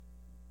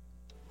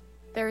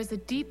There is a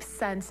deep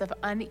sense of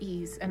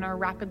unease in our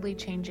rapidly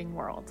changing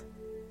world.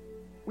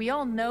 We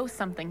all know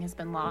something has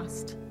been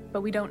lost, but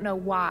we don't know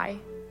why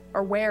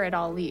or where it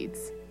all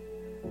leads.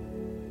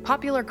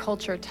 Popular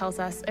culture tells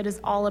us it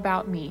is all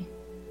about me,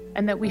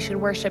 and that we should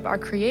worship our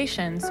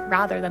creations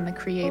rather than the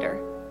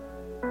Creator.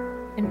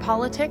 In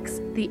politics,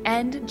 the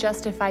end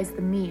justifies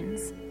the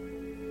means.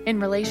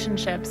 In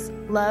relationships,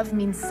 love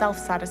means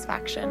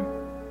self-satisfaction.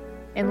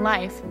 In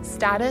life,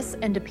 status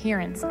and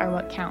appearance are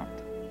what count.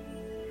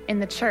 In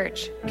the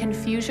church,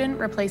 confusion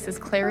replaces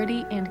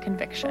clarity and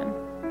conviction.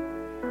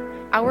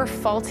 Our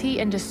faulty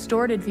and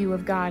distorted view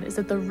of God is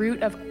at the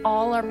root of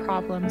all our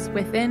problems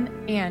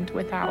within and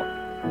without.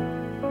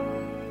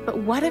 But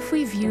what if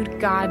we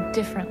viewed God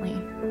differently?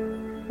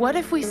 What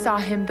if we saw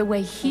him the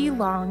way he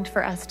longed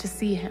for us to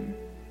see him?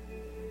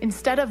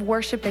 Instead of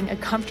worshiping a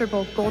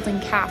comfortable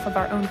golden calf of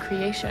our own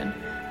creation,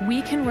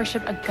 we can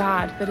worship a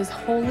God that is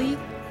holy,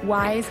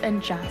 wise,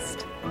 and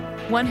just,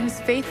 one whose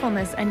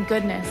faithfulness and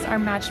goodness are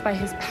matched by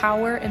his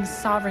power and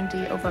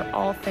sovereignty over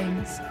all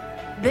things.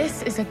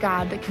 This is a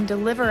God that can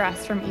deliver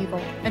us from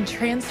evil and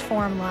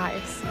transform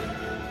lives.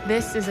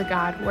 This is a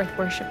God worth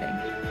worshiping.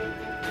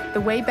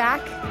 The way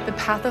back, the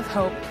path of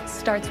hope,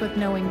 starts with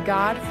knowing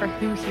God for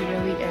who he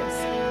really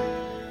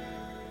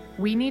is.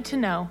 We need to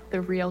know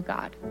the real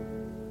God.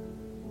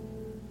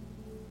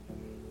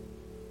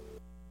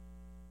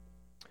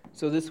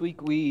 So this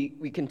week we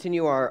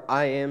continue our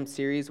I Am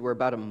series. We're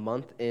about a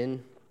month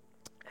in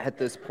at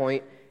this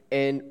point,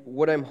 and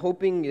what I'm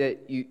hoping that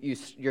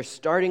you're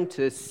starting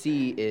to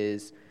see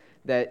is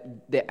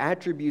that the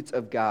attributes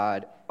of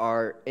God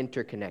are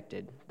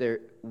interconnected. They're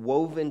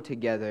woven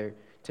together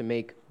to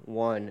make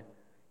one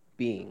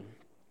being.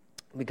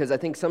 Because I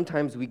think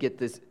sometimes we get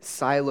this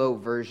silo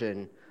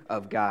version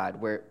of God,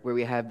 where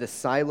we have the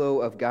silo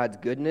of God's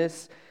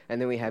goodness,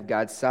 and then we have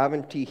God's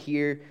sovereignty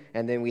here,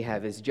 and then we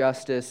have his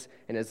justice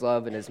and his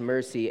love and his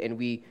mercy, and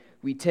we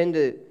tend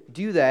to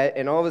do that,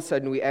 and all of a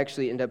sudden we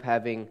actually end up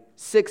having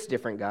 6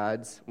 different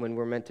gods when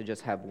we're meant to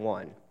just have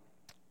one.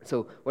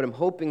 So what I'm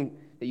hoping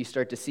that you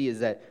start to see is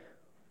that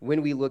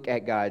when we look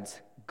at God's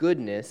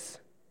goodness,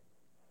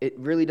 it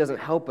really doesn't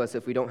help us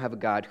if we don't have a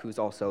God who's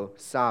also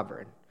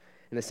sovereign.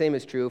 And the same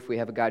is true if we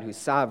have a God who's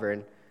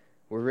sovereign.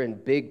 We're in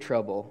big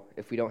trouble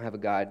if we don't have a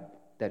God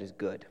that is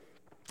good.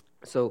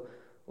 So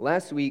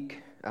last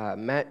week,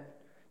 Matt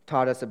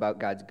taught us about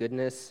God's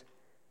goodness,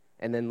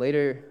 and then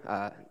later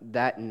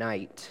that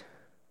night,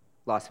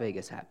 Las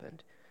Vegas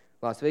happened.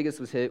 Las Vegas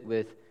was hit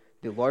with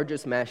the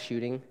largest mass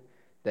shooting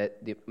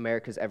that the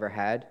America's ever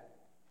had,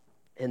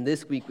 and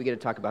this week we get to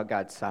talk about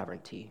God's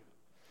sovereignty.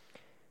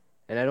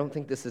 And I don't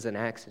think this is an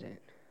accident.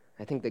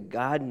 I think that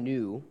God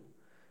knew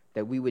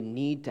that we would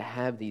need to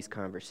have these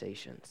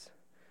conversations,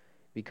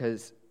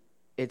 because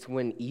it's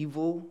when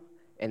evil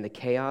and the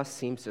chaos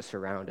seems to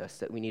surround us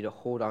that we need to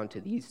hold on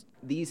to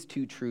these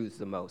 2 truths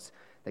the most,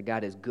 that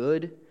God is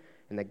good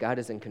and that God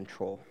is in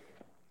control.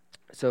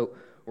 So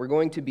we're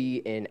going to be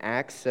in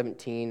Acts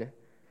 17,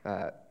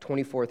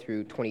 24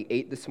 through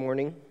 28 this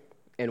morning.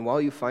 And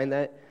while you find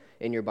that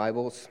in your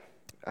Bibles,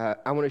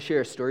 I want to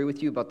share a story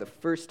with you about the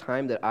first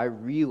time that I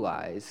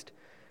realized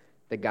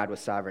that God was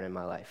sovereign in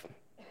my life.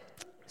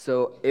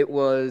 So it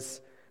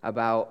was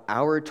about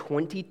hour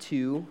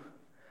 22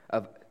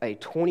 of a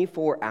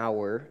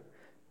 24-hour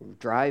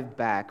drive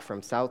back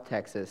from South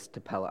Texas to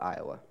Pella,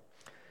 Iowa.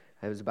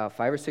 It was about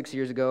 5 or 6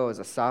 years ago. I was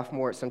a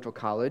sophomore at Central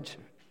College,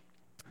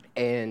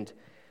 and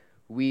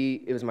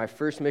it was my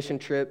first mission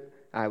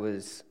trip. I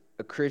was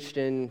a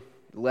Christian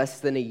less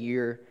than a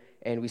year,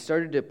 and we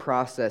started to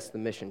process the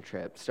mission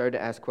trip, started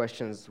to ask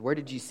questions. Where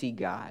did you see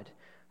God?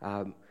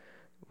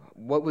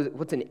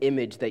 What's an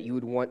image that you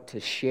would want to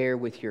share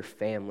with your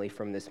family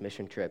from this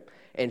mission trip?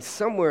 And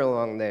somewhere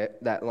along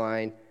that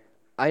line,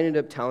 I ended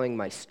up telling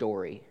my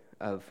story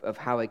of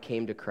how I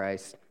came to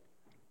Christ,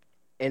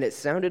 and it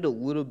sounded a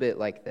little bit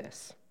like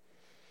this.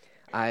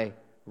 I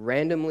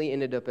randomly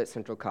ended up at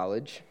Central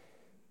College.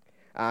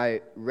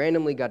 I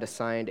randomly got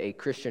assigned a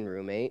Christian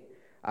roommate.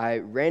 I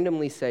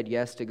randomly said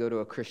yes to go to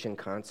a Christian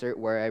concert,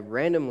 where I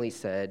randomly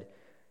said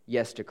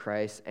yes to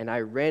Christ, and I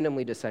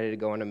randomly decided to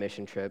go on a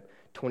mission trip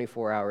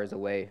 24 hours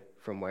away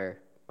from where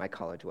my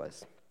college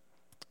was.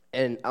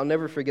 And I'll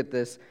never forget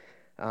this.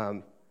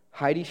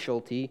 Heidi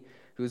Schulte,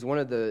 who's one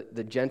of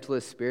the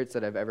gentlest spirits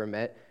that I've ever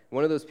met,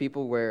 one of those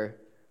people where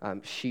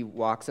she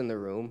walks in the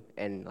room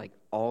and like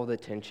all the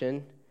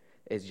tension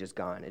is just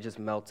gone. It just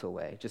melts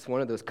away. Just one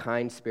of those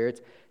kind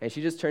spirits. And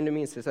she just turned to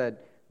me and said,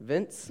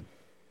 "Vince,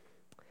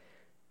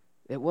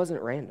 it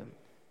wasn't random.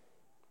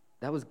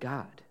 That was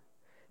God."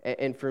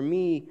 And for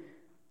me,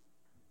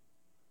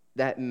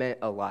 that meant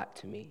a lot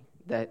to me,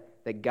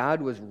 that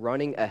God was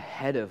running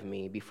ahead of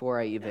me before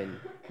I even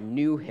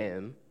knew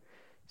him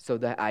so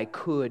that I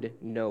could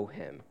know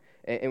him.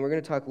 And we're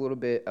going to talk a little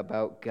bit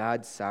about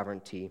God's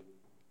sovereignty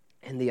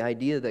and the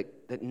idea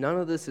that none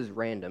of this is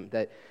random,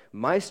 that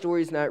my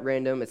story is not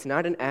random, it's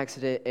not an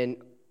accident, and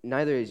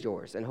neither is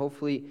yours. And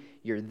hopefully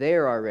you're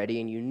there already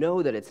and you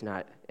know that it's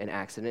not an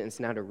accident,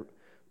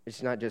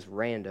 it's not just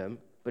random,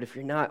 But if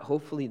you're not,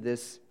 hopefully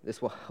this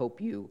will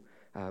help you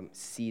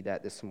see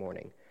that this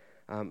morning.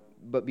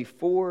 But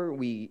before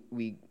we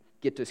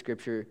get to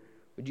Scripture,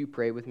 would you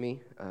pray with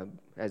me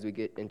as we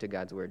get into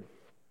God's Word?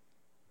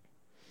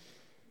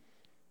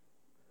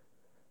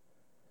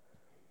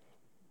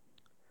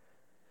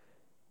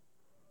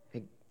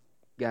 Hey,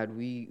 God,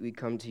 we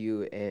come to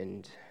you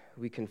and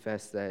we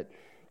confess that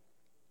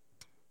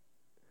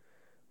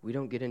we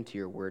don't get into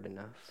your Word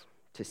enough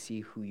to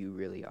see who you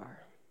really are.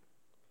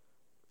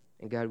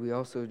 And God, we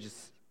also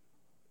just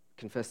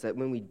confess that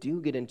when we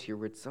do get into your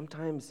Word,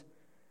 sometimes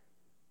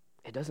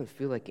it doesn't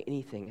feel like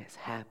anything is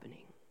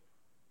happening.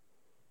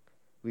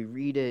 We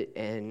read it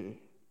and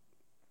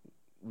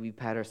we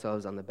pat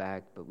ourselves on the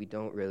back, but we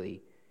don't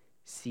really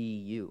see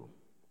you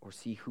or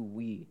see who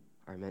we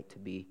are meant to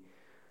be.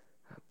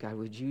 God,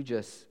 would you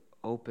just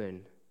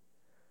open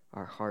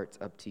our hearts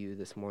up to you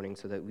this morning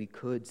so that we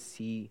could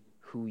see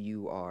who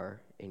you are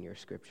in your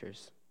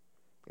Scriptures.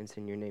 And it's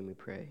in your name we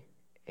pray.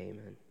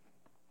 Amen.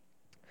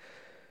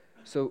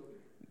 So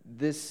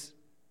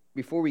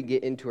before we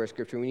get into our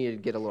Scripture, we need to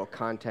get a little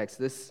context.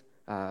 This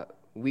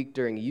week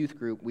during youth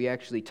group, we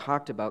actually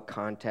talked about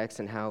context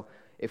and how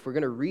if we're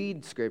going to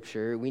read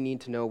Scripture, we need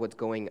to know what's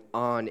going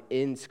on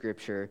in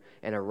Scripture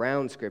and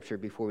around Scripture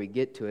before we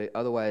get to it.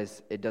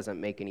 Otherwise, it doesn't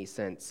make any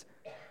sense.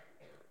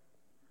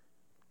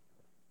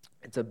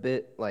 It's a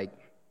bit like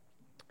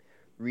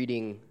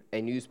reading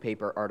a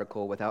newspaper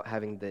article without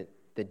having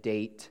the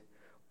date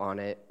on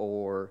it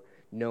or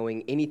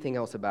knowing anything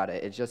else about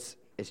it. It's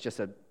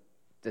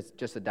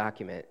just a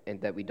document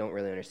and that we don't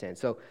really understand.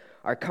 So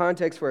our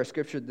context for our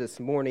Scripture this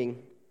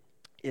morning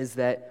is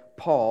that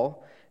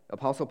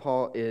Apostle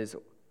Paul is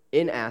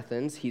in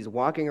Athens. He's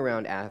walking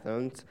around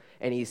Athens,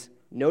 and he's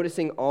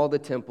noticing all the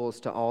temples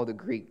to all the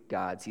Greek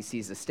gods. He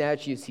sees the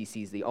statues, he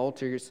sees the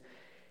altars,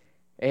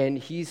 and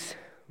he's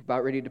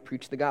about ready to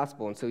preach the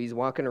gospel. And so he's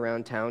walking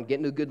around town,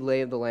 getting a good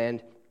lay of the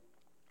land,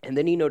 and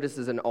then he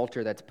notices an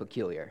altar that's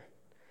peculiar.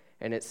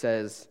 And it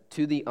says,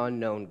 "To the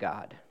unknown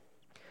God,"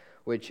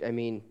 which, I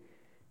mean,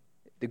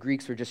 the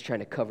Greeks were just trying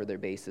to cover their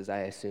bases, I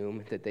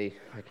assume, that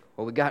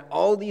we got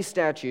all these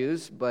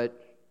statues,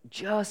 but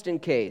just in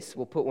case,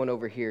 we'll put one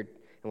over here and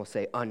we'll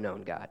say,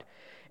 unknown God.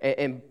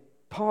 And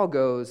Paul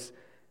goes,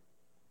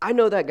 I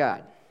know that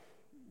God.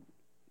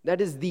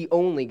 That is the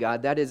only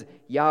God. That is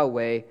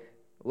Yahweh.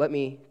 Let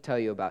me tell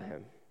you about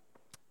him.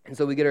 And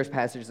so we get our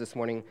passage this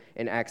morning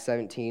in Acts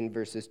 17,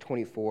 verses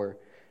 24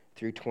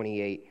 through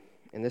 28.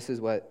 And this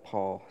is what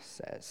Paul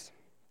says.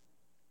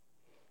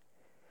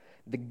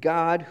 The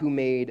God who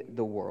made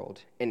the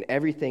world and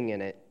everything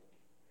in it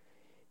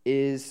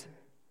is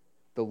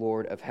the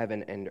Lord of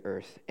heaven and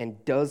earth,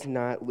 and does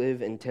not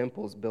live in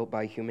temples built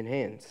by human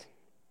hands.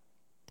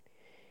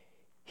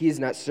 He is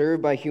not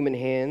served by human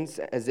hands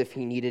as if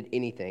he needed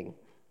anything.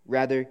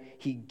 Rather,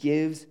 he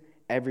gives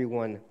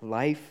everyone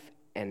life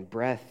and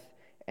breath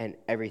and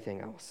everything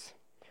else.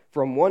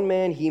 From one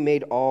man he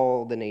made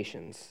all the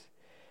nations,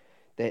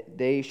 that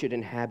they should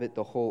inhabit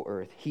the whole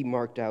earth. He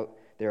marked out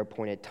their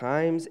appointed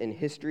times in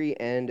history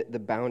and the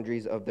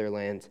boundaries of their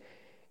lands.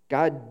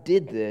 God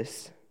did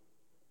this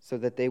so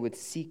that they would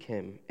seek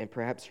him and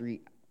perhaps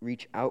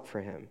reach out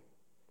for him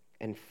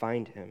and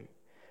find him,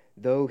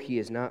 though he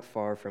is not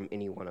far from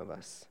any one of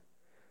us.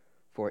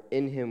 For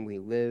in him we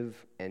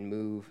live and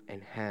move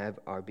and have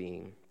our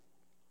being.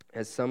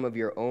 As some of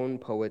your own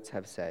poets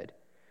have said,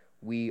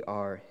 we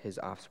are his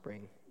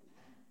offspring.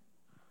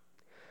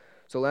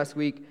 So last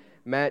week,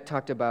 Matt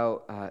talked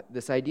about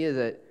this idea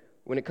that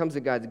when it comes to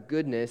God's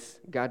goodness,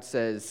 God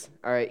says,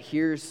 all right,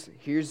 here's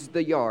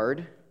the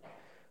yard.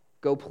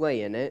 Go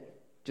play in it.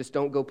 Just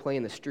don't go play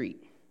in the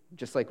street,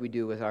 just like we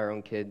do with our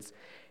own kids.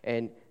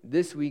 And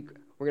this week,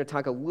 we're going to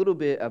talk a little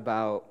bit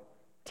about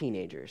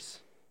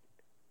teenagers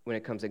when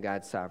it comes to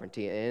God's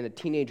sovereignty and a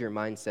teenager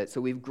mindset. So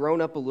we've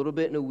grown up a little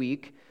bit in a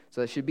week, so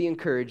that should be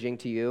encouraging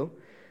to you.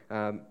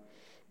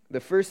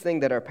 The first thing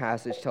that our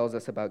passage tells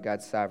us about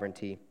God's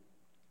sovereignty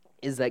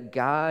is that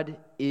God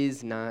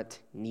is not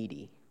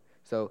needy.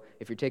 So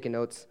if you're taking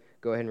notes,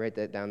 go ahead and write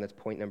that down. That's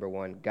point number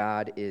 1.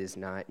 God is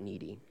not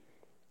needy.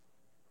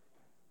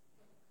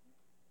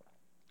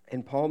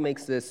 And Paul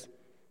makes this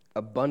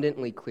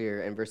abundantly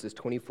clear in verses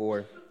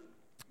 24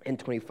 and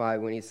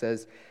 25 when he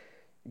says,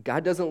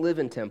 God doesn't live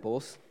in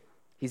temples.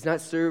 He's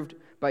not served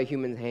by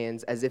human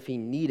hands as if he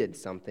needed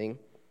something.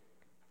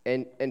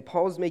 And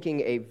Paul's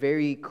making a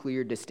very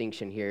clear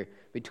distinction here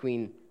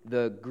between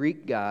the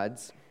Greek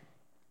gods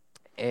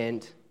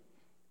and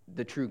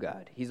the true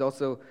God. He's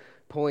also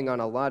pulling on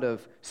a lot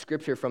of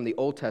scripture from the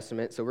Old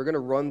Testament. So we're going to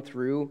run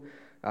through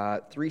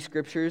 3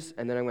 scriptures,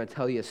 and then I'm going to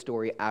tell you a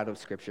story out of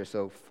scripture,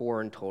 so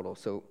 4 in total.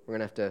 So we're going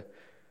to have to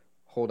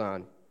hold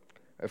on.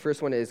 Our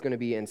first one is going to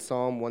be in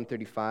Psalm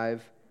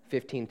 135,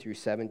 15 through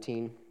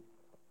 17.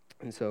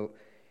 And so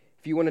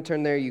if you want to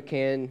turn there, you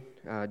can.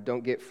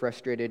 Don't get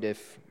frustrated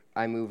if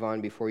I move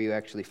on before you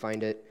actually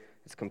find it.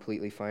 It's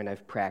completely fine.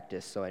 I've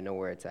practiced, so I know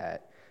where it's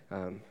at.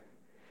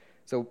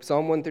 So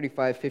Psalm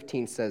 135,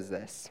 15 says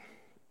this.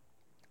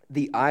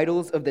 The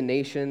idols of the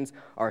nations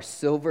are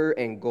silver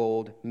and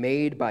gold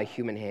made by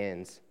human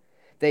hands.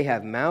 They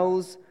have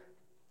mouths,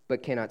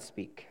 but cannot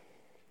speak,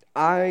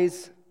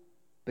 eyes,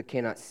 but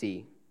cannot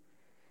see.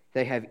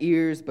 They have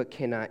ears, but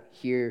cannot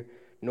hear,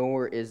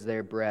 nor is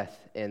there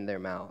breath in their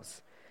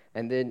mouths.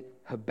 And then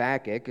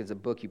Habakkuk is a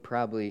book you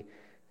probably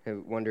are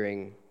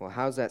wondering, well,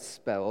 how's that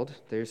spelled?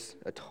 There's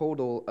a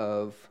total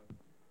of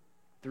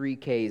 3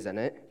 Ks in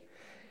it.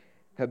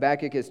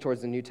 Habakkuk is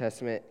towards the New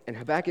Testament, and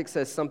Habakkuk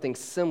says something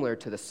similar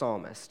to the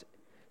psalmist.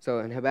 So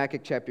in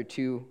Habakkuk chapter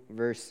 2,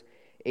 verse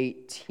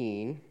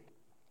 18,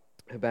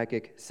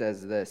 Habakkuk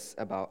says this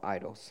about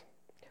idols.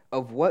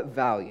 Of what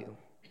value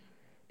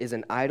is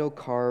an idol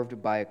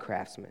carved by a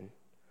craftsman,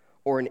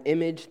 or an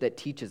image that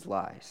teaches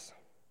lies?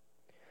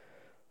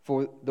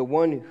 For the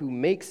one who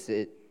makes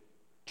it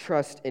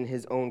trusts in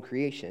his own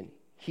creation,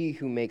 he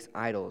who makes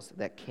idols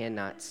that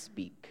cannot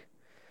speak.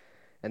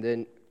 And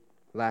then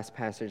last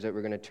passage that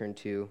we're going to turn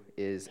to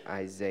is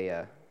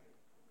Isaiah.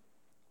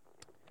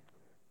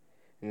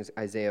 And it's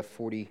Isaiah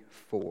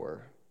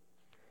 44.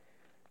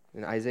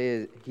 And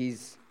Isaiah,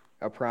 he's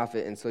a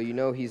prophet, and so you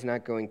know he's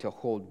not going to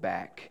hold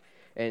back.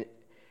 And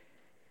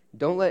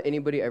don't let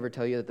anybody ever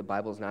tell you that the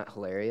Bible's not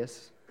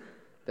hilarious,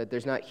 that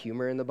there's not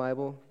humor in the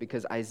Bible,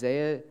 because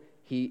Isaiah,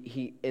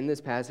 he in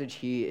this passage,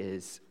 he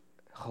is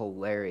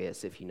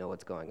hilarious if you know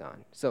what's going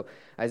on. So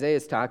Isaiah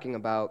is talking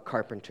about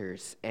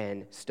carpenters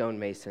and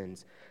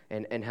stonemasons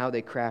and how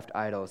they craft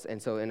idols.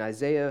 And so in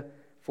Isaiah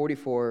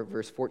 44,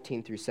 verse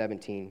 14 through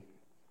 17,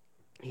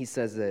 he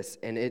says this,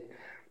 and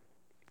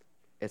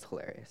it's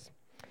hilarious.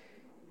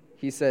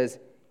 He says,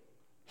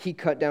 he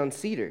cut down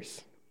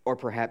cedars, or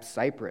perhaps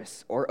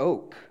cypress or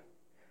oak.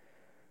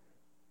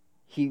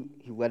 He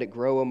let it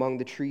grow among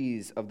the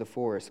trees of the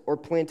forest, or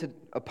planted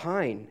a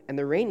pine, and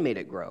the rain made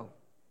it grow.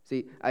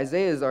 See,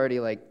 Isaiah is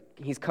already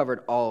he's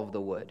covered all of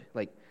the wood,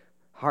 like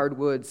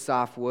hardwoods,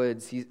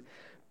 softwoods.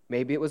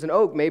 Maybe it was an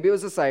oak, maybe it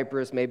was a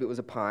cypress, maybe it was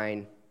a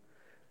pine.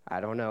 I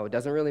don't know. It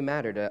doesn't really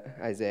matter to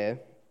Isaiah.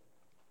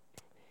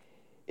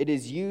 It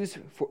is used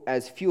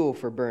as fuel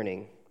for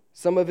burning.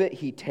 Some of it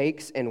he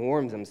takes and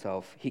warms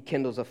himself. He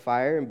kindles a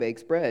fire and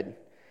bakes bread.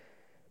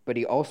 But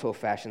he also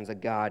fashions a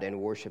god and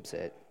worships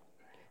it.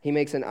 He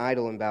makes an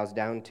idol and bows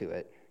down to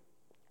it.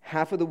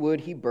 Half of the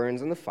wood he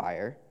burns in the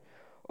fire.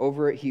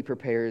 Over it he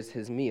prepares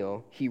his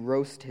meal. He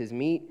roasts his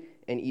meat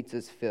and eats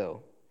his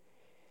fill.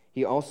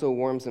 He also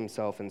warms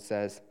himself and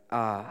says,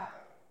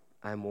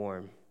 I'm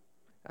warm.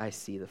 I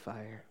see the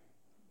fire.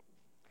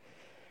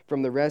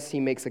 From the rest he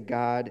makes a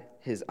god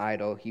his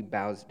idol. He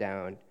bows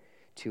down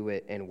to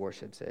it and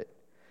worships it.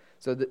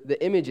 So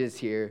the images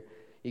here,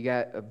 you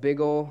got a big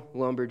old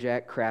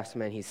lumberjack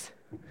craftsman. He's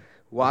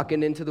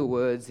walking into the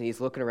woods and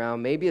he's looking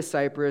around. Maybe a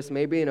cypress,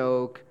 maybe an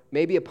oak,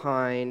 maybe a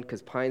pine,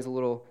 because pine's a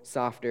little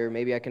softer.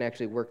 Maybe I can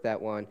actually work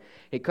that one.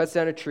 He cuts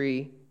down a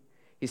tree.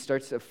 He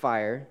starts a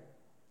fire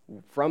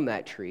from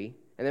that tree.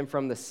 And then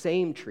from the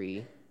same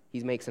tree,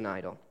 he makes an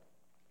idol.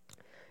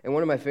 And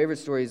one of my favorite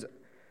stories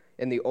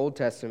in the Old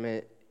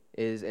Testament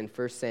is in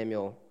 1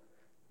 Samuel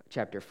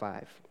chapter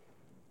 5.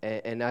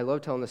 And I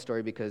love telling this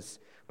story because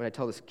when I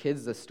tell the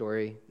kids this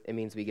story, it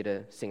means we get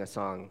to sing a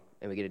song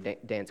and we get to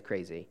dance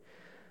crazy.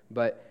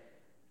 But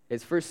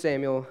it's 1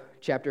 Samuel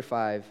chapter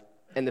 5,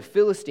 and the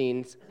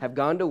Philistines have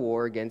gone to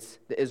war against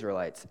the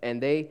Israelites,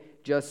 and they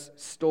just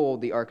stole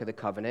the Ark of the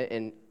Covenant.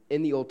 And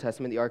in the Old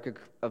Testament, the Ark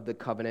of the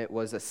Covenant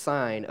was a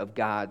sign of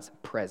God's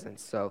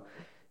presence. So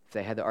if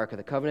they had the Ark of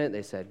the Covenant,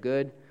 they said,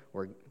 good,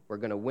 we're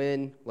going to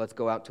win, let's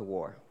go out to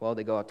war. Well,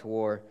 they go out to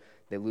war,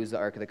 they lose the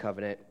Ark of the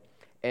Covenant,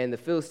 and the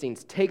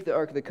Philistines take the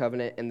Ark of the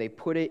Covenant and they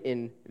put it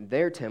in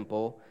their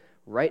temple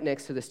right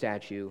next to the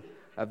statue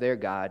of their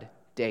god,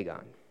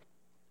 Dagon.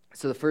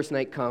 So the first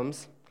night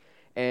comes,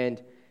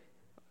 and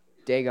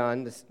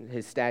Dagon,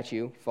 his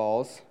statue,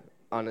 falls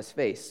on his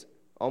face,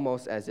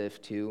 almost as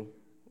if to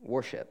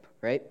worship,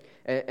 right?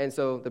 And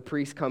so the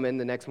priests come in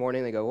the next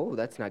morning, they go, oh,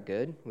 that's not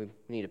good. We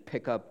need to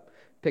pick up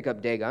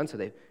Dagon. So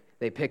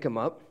they pick him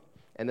up,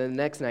 and then the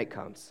next night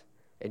comes,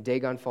 and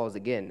Dagon falls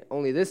again.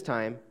 Only this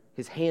time,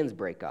 his hands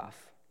break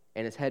off,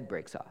 and his head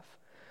breaks off.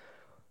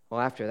 Well,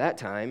 after that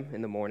time,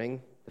 in the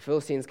morning, the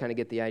Philistines kind of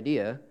get the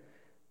idea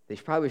they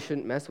probably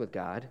shouldn't mess with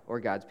God or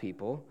God's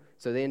people,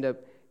 so they end up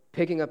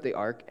picking up the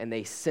ark, and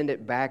they send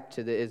it back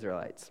to the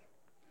Israelites.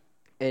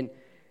 And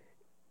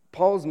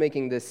Paul's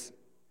making this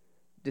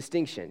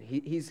distinction.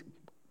 He's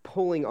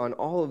pulling on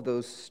all of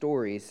those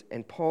stories,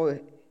 and Paul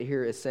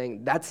here is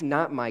saying, that's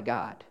not my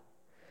God.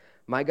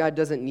 My God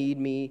doesn't need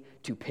me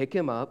to pick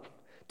him up,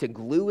 to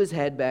glue his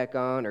head back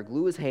on or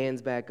glue his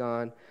hands back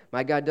on.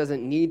 My God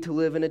doesn't need to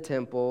live in a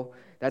temple.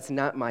 That's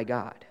not my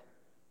God.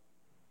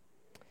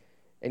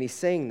 And he's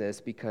saying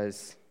this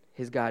because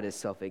his God is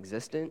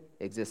self-existent,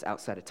 exists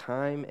outside of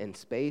time and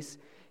space.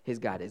 His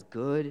God is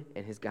good,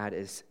 and his God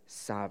is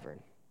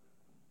sovereign.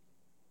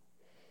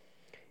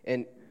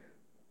 And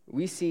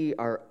we see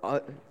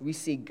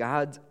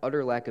God's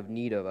utter lack of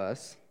need of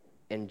us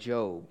in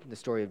Job, the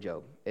story of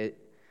Job.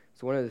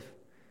 It's one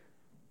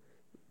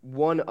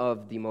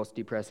of the most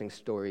depressing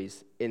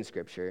stories in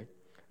Scripture.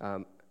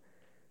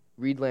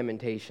 read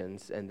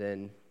Lamentations, and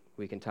then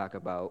we can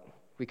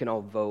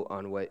all vote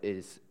on what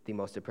is the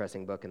most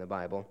depressing book in the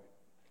Bible.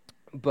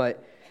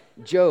 But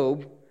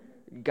Job,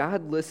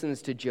 God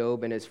listens to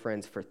Job and his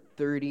friends for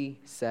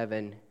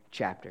 37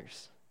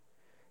 chapters.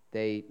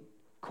 They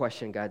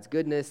question God's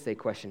goodness, they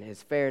question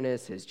his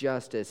fairness, his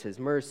justice, his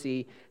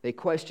mercy. They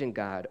question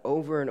God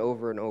over and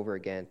over and over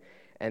again.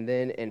 And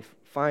then, and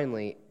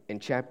finally, in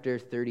chapter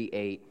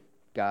 38,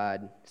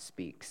 God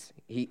speaks.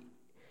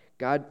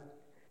 God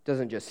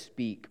doesn't just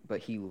speak, but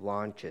he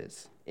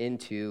launches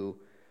into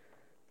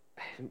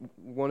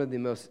one of the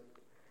most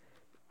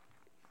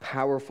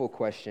powerful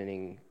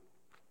questions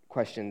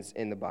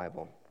in the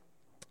Bible.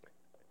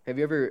 Have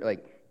you ever,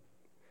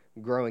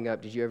 growing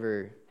up, did you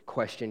ever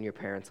question your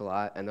parents a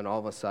lot, and then all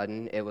of a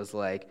sudden it was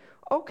like,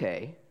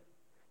 okay,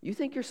 you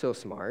think you're so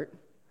smart?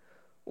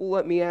 Well,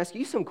 let me ask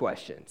you some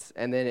questions.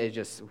 And then it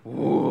just,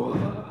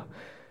 whoa.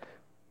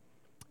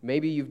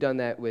 Maybe you've done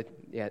that with,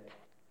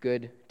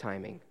 good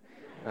timing.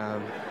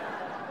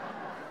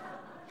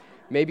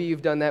 Maybe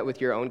you've done that with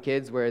your own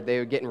kids where they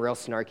were getting real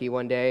snarky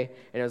one day,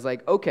 and it was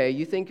like, okay,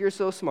 you think you're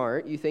so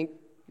smart, you think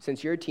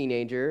since you're a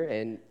teenager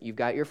and you've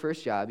got your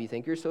first job, you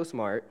think you're so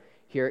smart,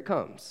 here it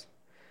comes.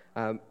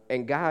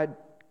 And God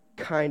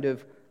kind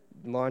of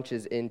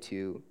launches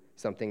into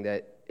something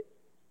that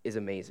is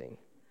amazing.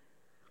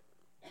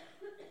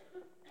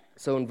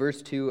 So in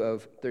verse 2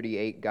 of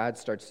 38, God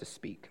starts to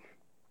speak.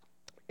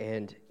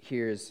 And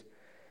here's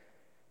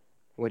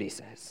what he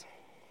says.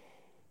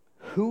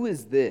 Who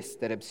is this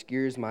that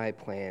obscures my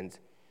plans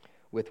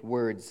with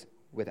words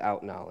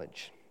without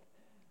knowledge?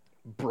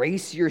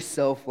 Brace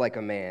yourself like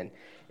a man.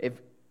 If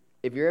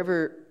you're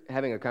ever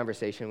having a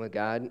conversation with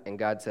God and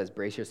God says,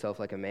 brace yourself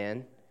like a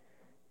man,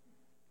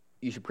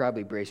 you should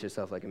probably brace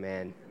yourself like a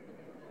man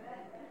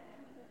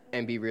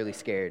and be really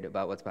scared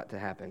about what's about to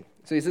happen.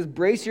 So he says,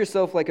 brace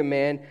yourself like a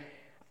man.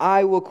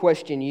 I will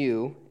question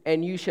you,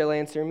 and you shall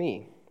answer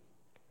me.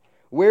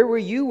 Where were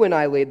you when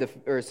I laid the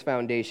earth's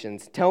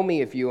foundations? Tell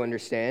me if you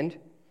understand.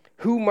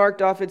 Who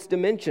marked off its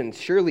dimensions?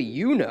 Surely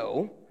you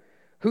know.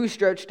 Who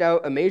stretched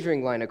out a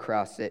measuring line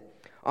across it?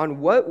 On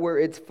what were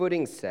its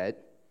footings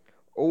set?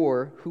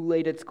 Or who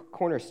laid its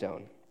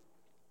cornerstone?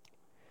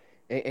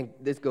 And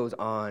this goes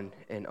on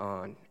and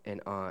on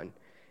and on.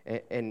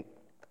 And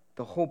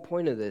the whole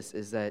point of this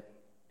is that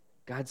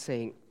God's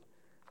saying,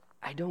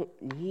 I don't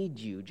need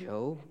you,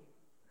 Job,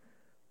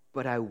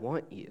 but I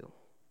want you.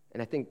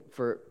 And I think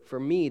for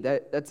me,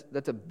 that's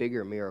a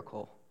bigger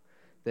miracle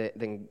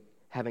than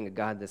having a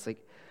God that's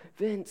like,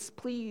 Vince,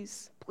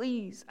 please,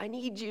 I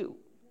need you.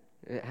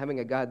 Having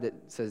a God that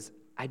says,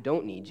 I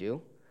don't need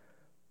you,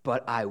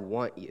 but I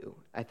want you.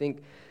 I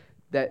think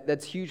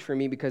that's huge for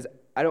me because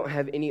I don't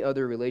have any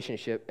other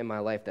relationship in my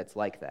life that's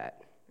like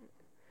that.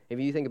 If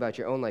you think about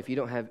your own life, you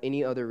don't have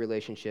any other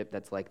relationship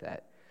that's like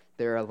that.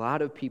 There are a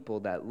lot of people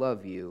that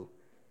love you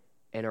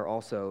and are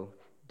also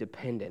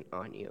dependent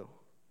on you.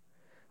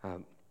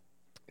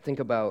 Think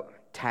about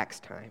tax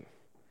time.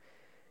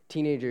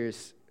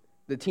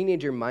 The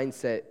teenager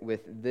mindset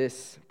with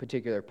this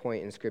particular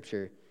point in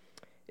Scripture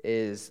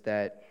is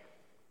that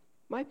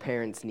my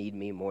parents need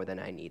me more than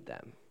I need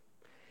them.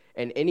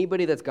 And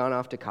anybody that's gone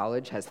off to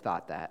college has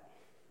thought that,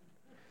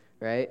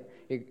 right?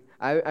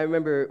 I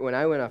remember when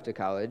I went off to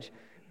college,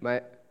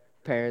 my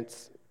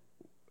parents,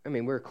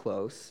 we're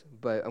close,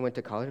 but I went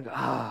to college and go,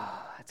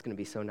 it's going to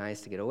be so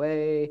nice to get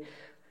away,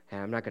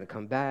 and I'm not going to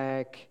come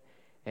back,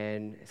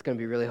 and it's going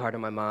to be really hard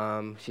on my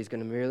mom. She's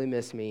going to really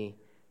miss me.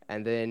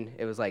 And then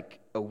it was like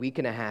a week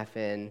and a half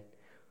in,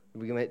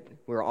 we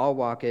were all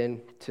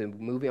walking to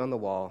Movie on the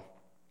Wall,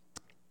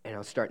 and I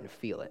was starting to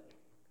feel it.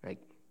 Like,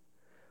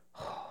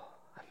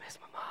 I miss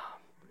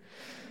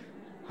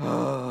my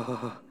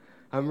mom.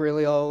 I'm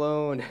really all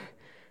alone.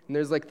 And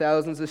there's like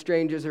thousands of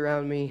strangers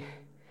around me.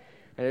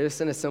 And I just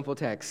sent a simple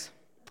text,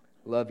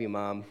 love you,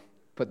 Mom.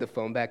 Put the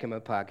phone back in my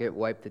pocket,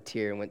 wiped the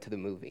tear, and went to the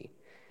movie.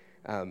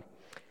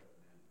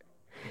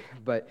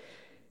 But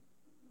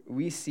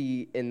we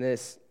see in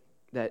this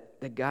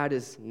that God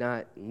is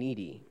not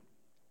needy,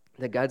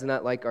 that God's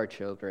not like our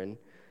children.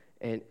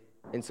 And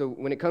so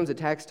when it comes to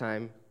tax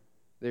time,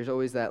 there's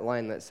always that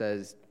line that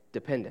says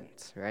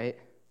dependents, right?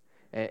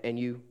 And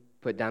you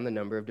put down the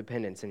number of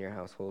dependents in your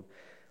household,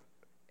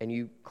 and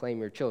you claim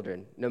your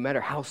children. No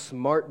matter how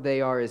smart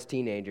they are as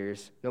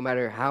teenagers, no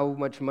matter how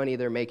much money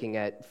they're making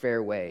at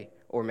Fairway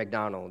or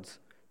McDonald's,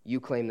 you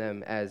claim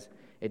them as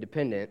a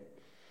dependent.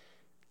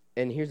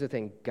 And here's the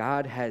thing,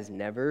 God has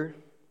never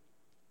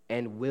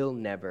and will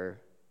never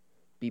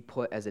be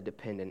put as a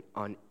dependent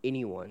on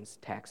anyone's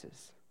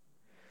taxes.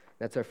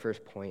 That's our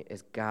first point,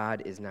 is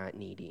God is not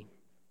needy.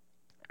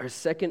 The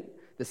second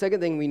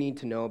thing we need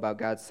to know about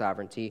God's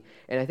sovereignty,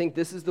 and I think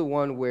this is the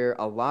one where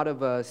a lot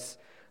of us,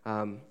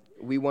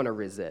 we want to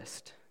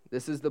resist.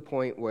 This is the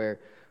point where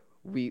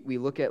we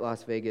look at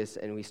Las Vegas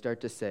and we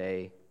start to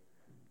say,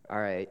 all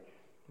right,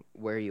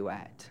 where are you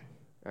at?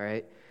 All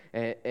right?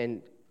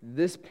 And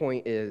this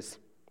point is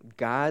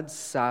God's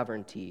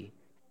sovereignty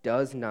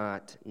does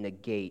not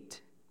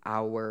negate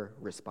our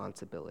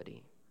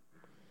responsibility.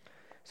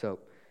 So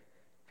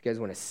You guys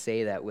want to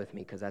say that with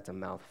me because that's a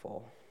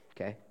mouthful,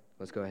 okay?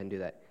 Let's go ahead and do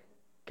that.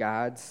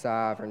 God's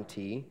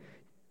sovereignty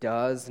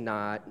does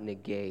not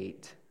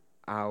negate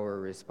our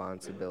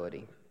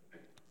responsibility.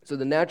 So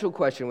the natural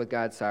question with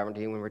God's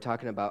sovereignty when we're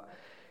talking about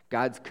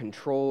God's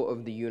control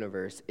of the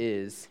universe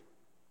is,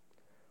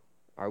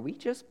 are we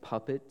just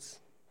puppets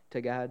to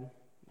God?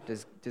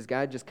 Does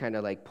God just kind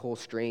of like pull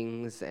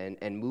strings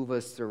and move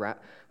us around?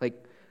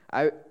 Like,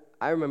 I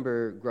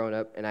remember growing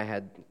up and I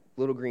had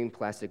little green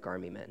plastic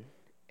army men.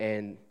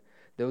 And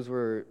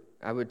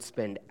I would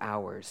spend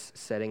hours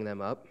setting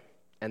them up.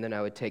 And then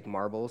I would take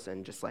marbles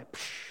and just like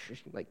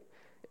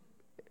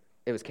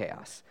it was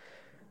chaos.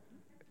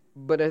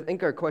 But I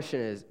think our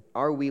question is,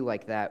 are we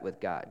like that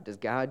with God? Does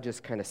God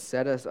just kind of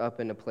set us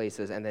up into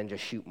places and then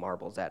just shoot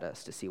marbles at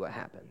us to see what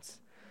happens?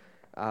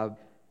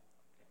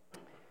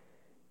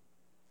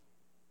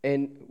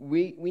 And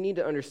we need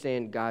to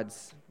understand the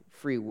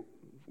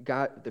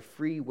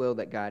free will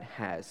that God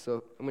has.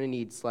 So I'm going to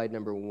need slide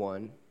number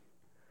 1.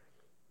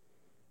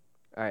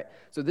 All right,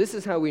 so this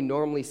is how we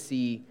normally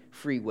see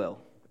free will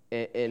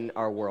in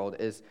our world,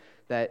 is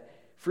that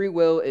free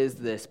will is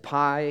this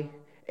pie,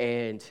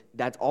 and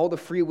that's all the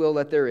free will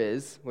that there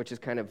is, which is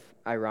kind of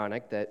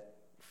ironic that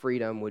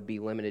freedom would be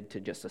limited to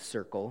just a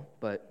circle,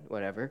 but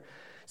whatever.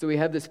 So we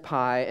have this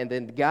pie, and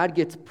then God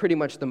gets pretty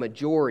much the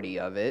majority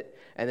of it,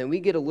 and then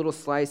we get a little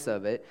slice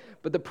of it.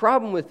 But the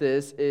problem with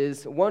this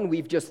is, one,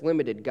 we've just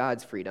limited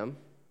God's freedom.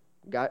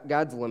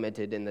 God's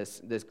limited in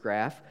this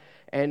God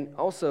and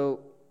also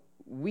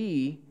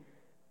we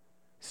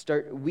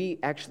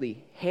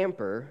actually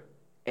hamper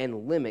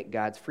and limit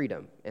God's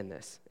freedom in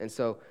this. And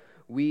so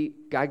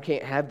God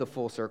can't have the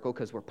full circle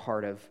because we're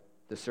part of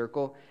the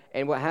circle.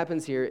 And what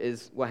happens here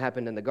is what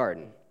happened in the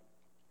garden,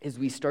 is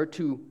we start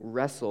to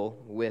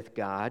wrestle with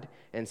God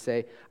and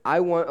say,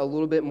 I want a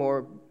little bit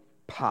more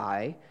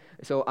pie,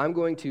 so I'm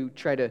going to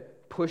try to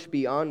push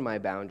beyond my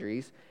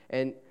boundaries,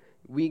 and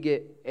we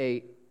get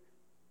a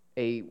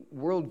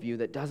worldview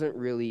that doesn't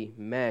really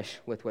mesh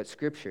with what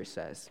Scripture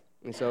says.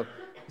 And so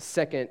the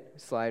second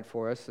slide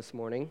for us this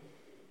morning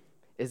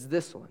is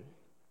this one.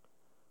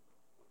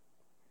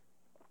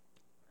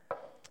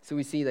 So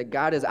we see that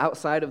God is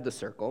outside of the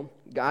circle,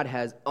 God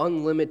has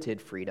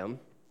unlimited freedom,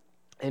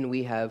 and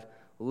we have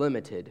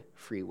limited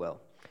free will.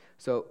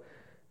 So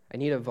I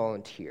need a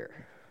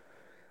volunteer,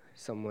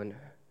 someone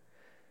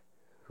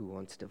who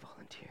wants to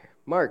volunteer.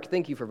 Mark,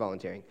 thank you for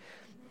volunteering.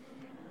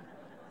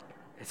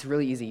 It's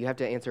really easy. You have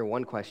to answer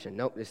one question.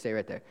 Nope, just stay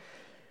right there.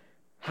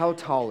 How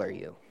tall are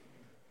you?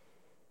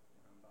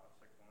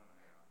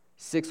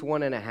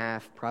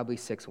 6'1.5", probably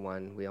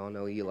 6'1". We all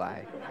know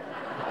Eli.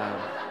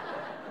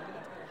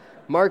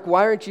 Mark,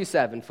 why aren't you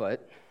 7 foot?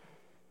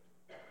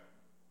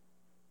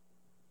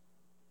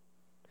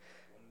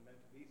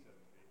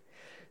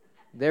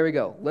 There we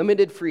go.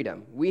 Limited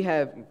freedom.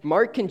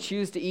 Mark can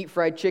choose to eat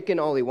fried chicken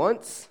all he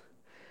wants,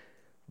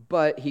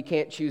 but he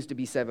can't choose to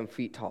be 7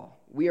 feet tall.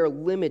 We are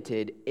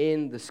limited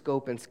in the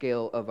scope and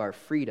scale of our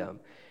freedom.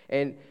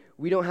 And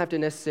we don't have to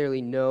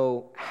necessarily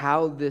know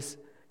how this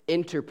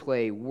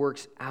interplay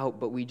works out,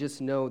 but we just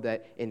know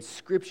that in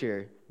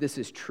Scripture, this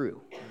is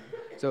true.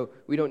 So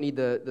we don't need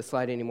the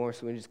slide anymore,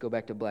 so we can just go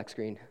back to black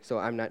screen so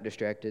I'm not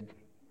distracted.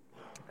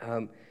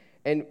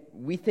 And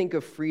we think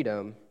of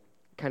freedom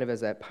kind of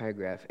as that pie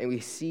graph, and we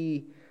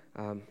see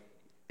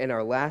in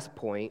our last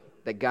point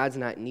that God's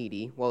not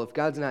needy. Well, if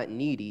God's not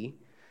needy,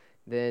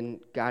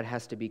 then God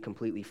has to be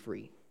completely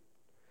free.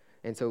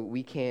 And so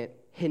we can't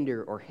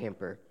hinder or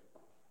hamper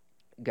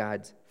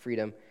God's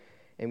freedom,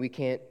 and we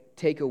can't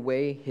take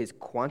away his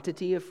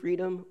quantity of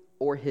freedom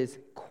or his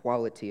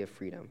quality of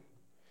freedom.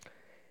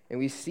 And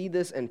we see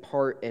this in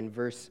part in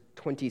verse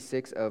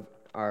 26 of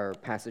our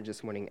passage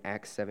this morning,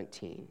 Acts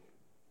 17.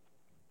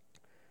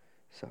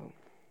 So,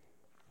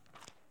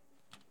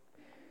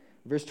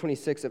 verse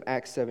 26 of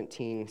Acts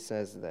 17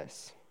 says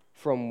this: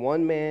 "From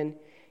one man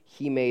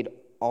he made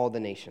all the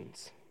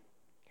nations,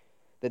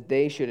 that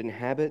they should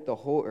inhabit the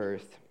whole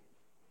earth.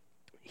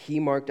 He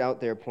marked out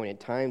their appointed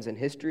times in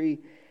history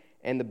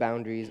and the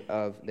boundaries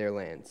of their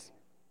lands."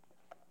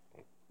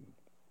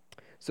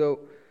 So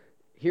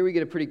here we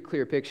get a pretty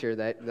clear picture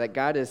that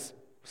God is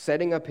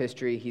setting up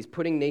history. He's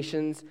putting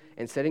nations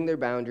and setting their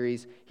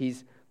boundaries.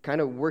 He's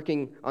kind of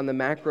working on the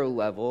macro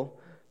level,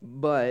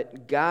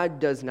 but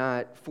God does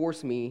not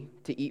force me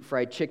to eat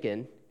fried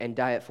chicken and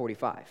die at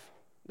 45.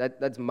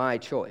 That's my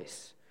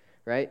choice,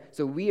 right?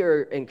 So we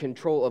are in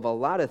control of a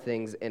lot of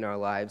things in our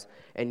lives,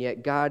 and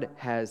yet God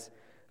has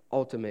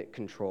ultimate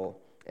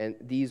control, and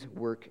these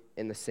work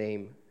at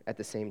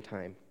the same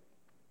time.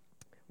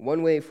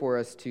 One way for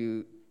us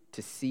to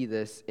see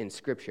this in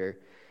Scripture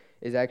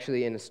is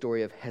actually in the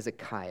story of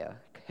Hezekiah.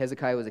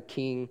 Hezekiah was a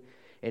king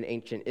in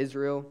ancient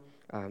Israel.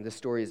 This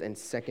story is in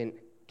 2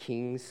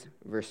 Kings,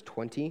 verse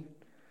 20.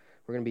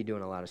 We're going to be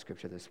doing a lot of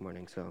Scripture this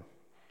morning, so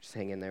just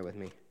hang in there with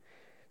me.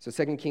 So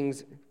 2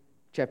 Kings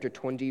chapter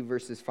 20,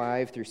 verses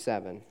 5 through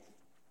 7.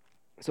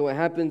 So what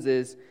happens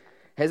is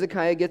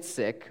Hezekiah gets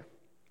sick,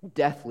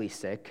 deathly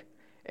sick,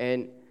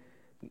 and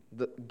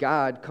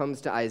God comes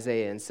to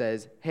Isaiah and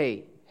says,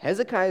 "Hey,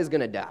 Hezekiah is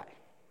going to die.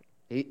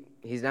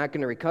 He's not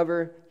going to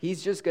recover.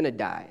 He's just going to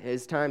die.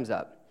 His time's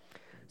up.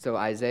 So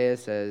Isaiah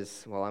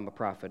says, well, I'm a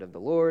prophet of the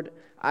Lord.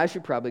 I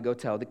should probably go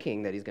tell the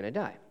king that he's going to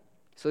die.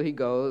 So he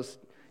goes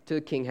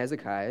to King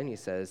Hezekiah and he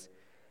says,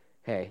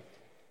 hey,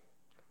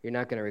 you're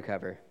not going to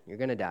recover. You're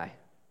going to die.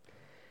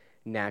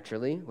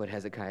 Naturally, what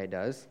Hezekiah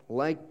does,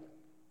 like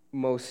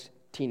most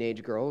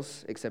teenage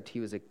girls, except he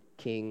was a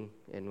king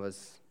and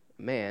was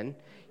a man,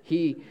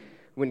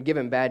 when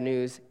given bad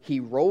news,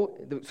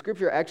 the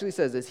scripture actually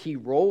says this, he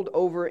rolled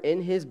over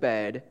in his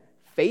bed,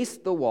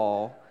 faced the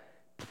wall,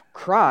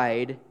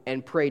 cried,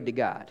 and prayed to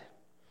God.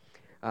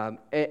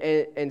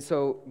 And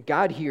so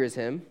God hears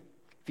him.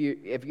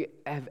 If you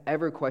have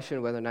ever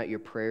questioned whether or not your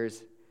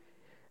prayers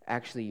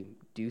actually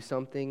do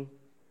something,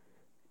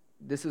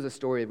 this is a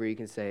story where you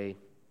can say,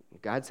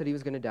 God said he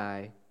was going to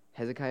die,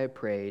 Hezekiah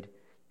prayed,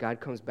 God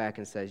comes back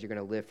and says, you're going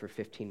to live for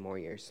 15 more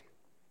years.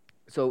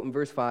 So in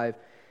verse 5,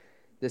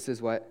 this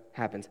is what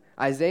happens.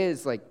 Isaiah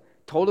is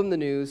told him the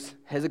news.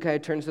 Hezekiah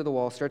turns to the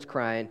wall, starts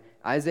crying.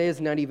 Isaiah's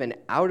not even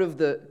out of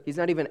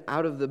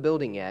the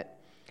building yet,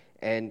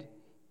 and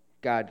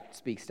God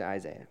speaks to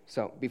Isaiah.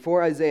 So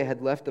before Isaiah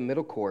had left the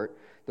middle court,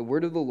 the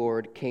word of the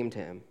Lord came to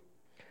him.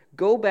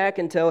 Go back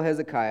and tell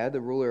Hezekiah,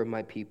 the ruler of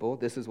my people,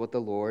 this is what the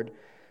Lord,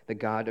 the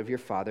God of your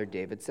father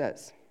David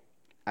says.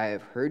 I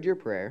have heard your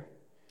prayer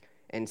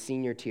and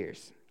seen your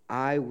tears.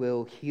 I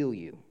will heal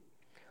you.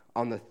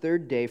 On the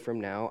third day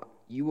from now,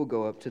 you will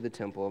go up to the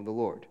temple of the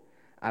Lord.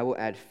 I will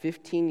add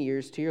 15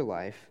 years to your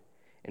life,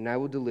 and I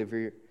will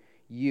deliver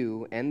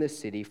you and this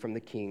city from the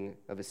king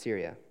of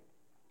Assyria.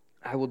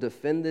 I will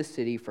defend this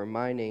city for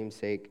my name's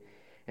sake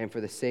and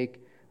for the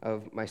sake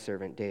of my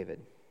servant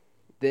David.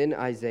 Then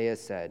Isaiah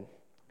said,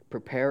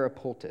 prepare a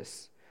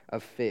poultice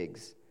of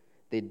figs.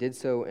 They did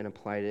so and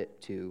applied it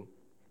to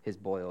his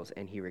boils,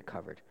 and he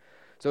recovered.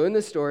 So in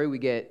this story, we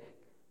get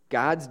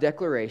God's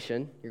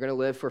declaration, you're going to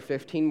live for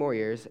 15 more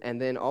years,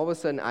 and then all of a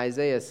sudden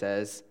Isaiah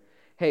says,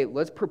 hey,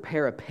 let's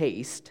prepare a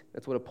paste.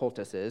 That's what a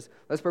poultice is.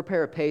 Let's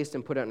prepare a paste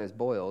and put it on his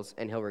boils,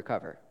 and he'll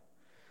recover.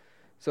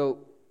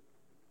 So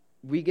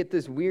we get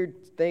this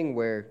weird thing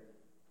where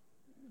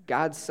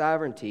God's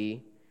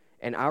sovereignty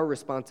and our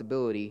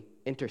responsibility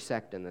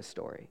intersect in this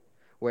story,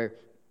 where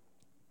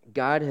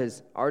God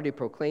has already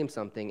proclaimed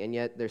something, and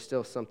yet there's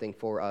still something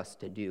for us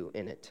to do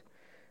in it.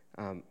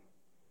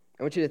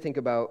 I want you to think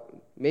about,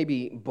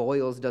 maybe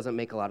boils doesn't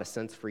make a lot of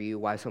sense for you,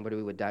 why somebody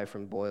would die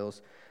from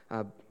boils.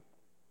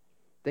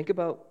 Think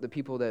about the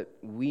people that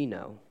we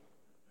know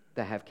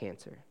that have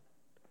cancer.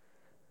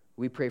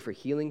 We pray for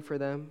healing for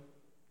them,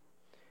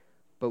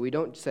 but we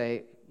don't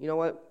say, you know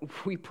what,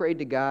 we prayed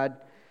to God,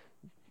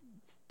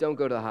 don't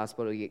go to the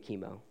hospital to get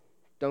chemo.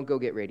 Don't go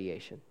get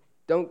radiation.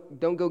 Don't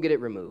go get it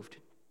removed,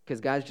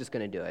 because God's just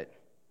going to do it.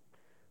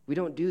 We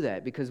don't do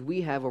that because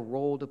we have a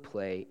role to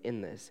play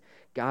in this.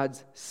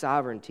 God's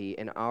sovereignty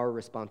and our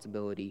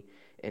responsibility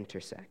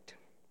intersect.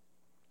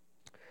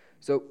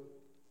 So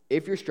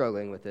if you're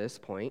struggling with this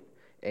point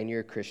and you're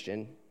a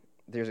Christian,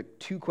 there's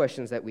two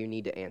questions that we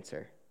need to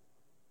answer.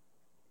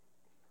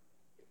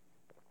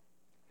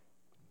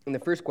 And the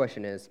first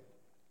question is,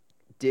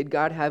 did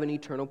God have an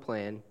eternal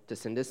plan to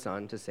send his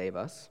son to save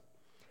us?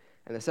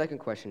 And the second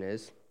question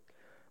is,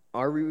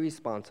 are we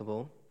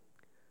responsible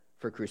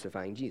for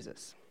crucifying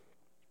Jesus?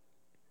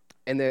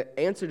 And the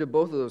answer to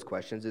both of those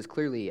questions is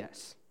clearly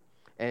yes.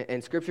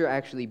 And Scripture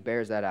actually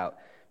bears that out.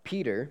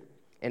 Peter,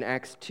 in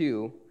Acts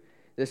 2,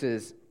 this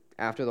is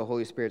after the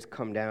Holy Spirit's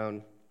come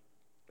down,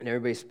 and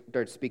everybody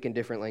starts speaking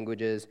different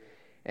languages,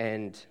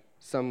 and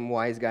some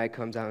wise guy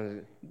comes out and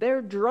says,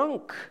 they're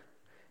drunk.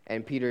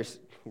 And Peter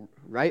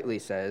rightly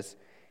says,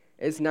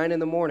 it's 9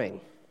 a.m.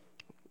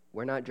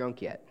 We're not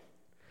drunk yet.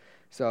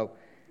 So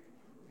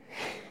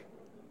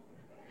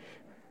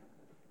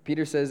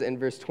Peter says in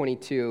verse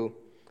 22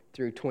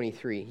 through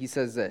 23, he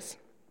says this,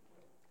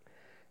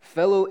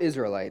 fellow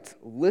Israelites,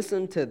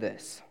 listen to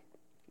this.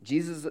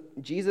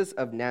 Jesus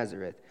of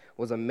Nazareth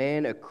was a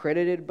man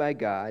accredited by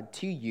God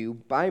to you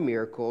by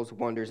miracles,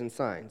 wonders, and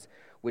signs,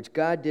 which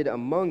God did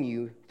among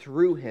you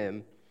through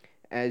him,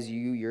 as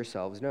you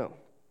yourselves know.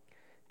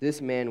 This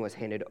man was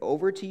handed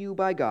over to you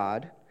by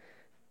God,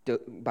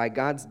 by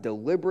God's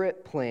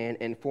deliberate plan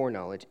and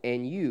foreknowledge,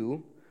 and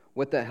you,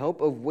 with the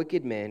help of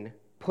wicked men,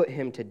 put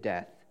him to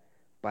death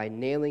by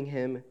nailing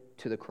him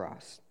to the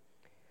cross.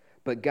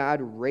 But God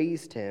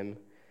raised him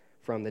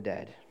from the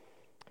dead.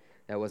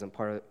 That wasn't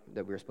part of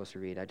that we were supposed to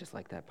read. I just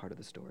like that part of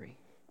the story.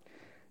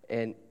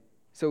 And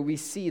so we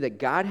see that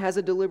God has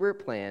a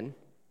deliberate plan,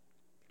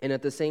 and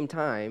at the same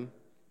time,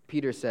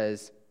 Peter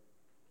says,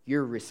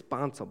 you're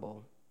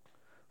responsible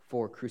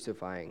for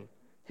crucifying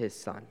his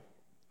son.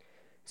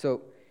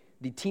 So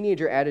the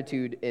teenager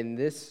attitude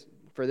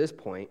for this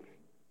point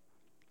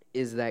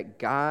is that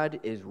God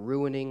is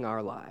ruining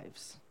our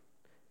lives.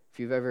 If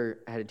you've ever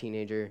had a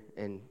teenager,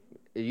 and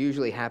it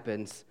usually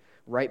happens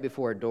right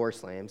before a door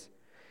slams,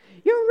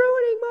 you're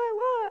ruining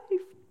my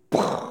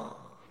life.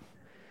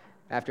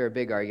 After a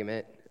big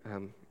argument,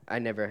 I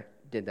never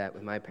did that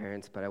with my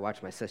parents, but I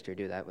watched my sister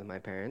do that with my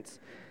parents.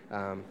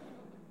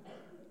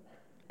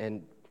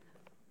 And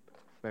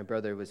my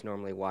brother was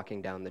normally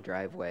walking down the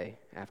driveway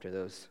after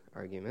those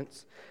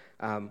arguments.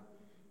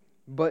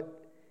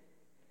 But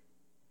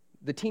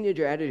the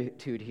teenager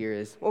attitude here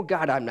is, well,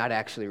 God, I'm not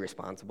actually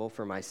responsible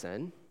for my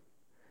sin.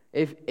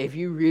 If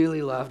you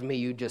really loved me,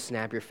 you'd just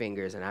snap your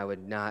fingers, and I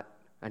would not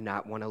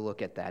want to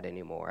look at that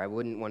anymore. I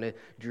wouldn't want to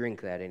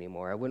drink that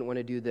anymore. I wouldn't want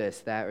to do this,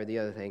 that, or the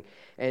other thing.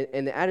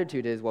 And the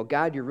attitude is, well,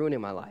 God, you're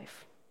ruining my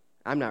life.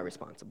 I'm not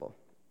responsible.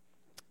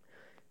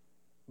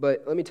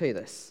 But let me tell you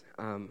this.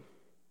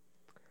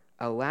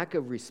 A lack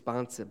of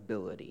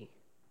responsibility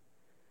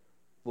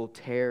will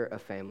tear a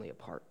family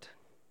apart.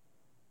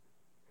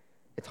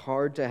 It's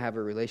hard to have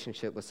a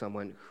relationship with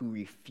someone who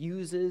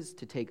refuses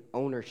to take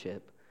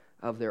ownership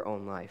of their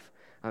own life.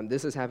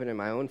 This has happened in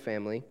my own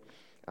family.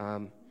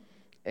 A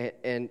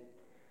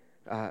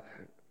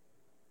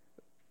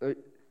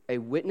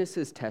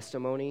witness's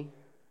testimony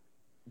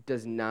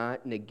does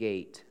not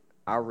negate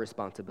our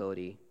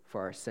responsibility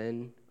for our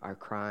sin, our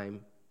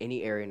crime,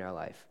 any area in our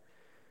life.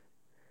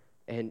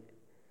 And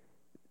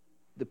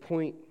the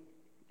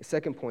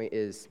second point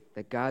is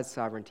that God's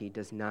sovereignty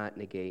does not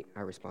negate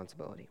our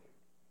responsibility.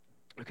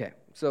 Okay,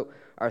 so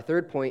our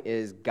third point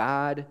is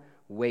God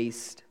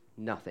wastes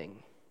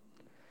nothing.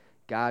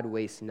 God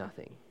wastes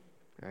nothing,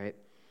 all right?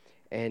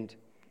 And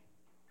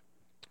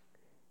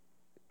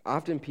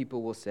often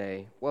people will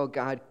say, well,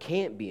 God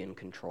can't be in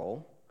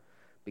control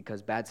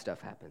because bad stuff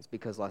happens,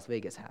 because Las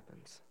Vegas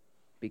happens,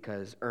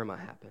 because Irma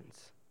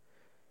happens,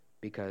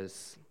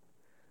 because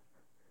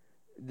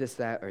this,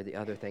 that, or the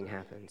other thing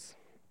happens.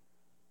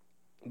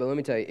 But let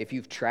me tell you, if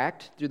you've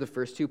tracked through the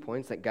first 2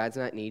 points that God's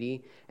not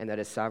needy and that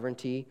his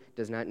sovereignty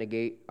does not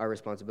negate our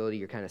responsibility,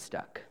 you're kind of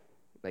stuck.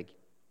 Like,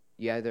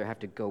 you either have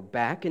to go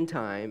back in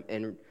time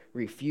and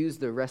refuse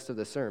the rest of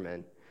the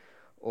sermon,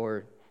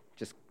 or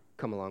just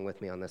come along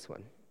with me on this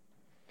one.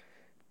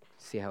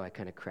 See how I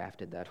kind of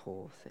crafted that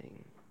whole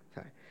thing.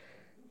 Sorry.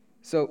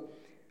 So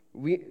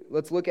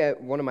let's look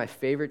at one of my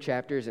favorite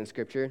chapters in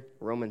Scripture,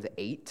 Romans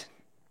 8.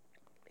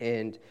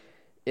 And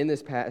in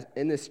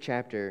this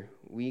chapter,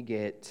 we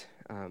get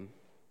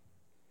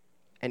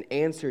an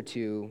answer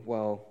to,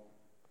 well,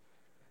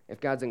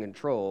 if God's in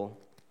control,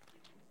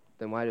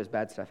 then why does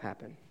bad stuff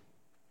happen?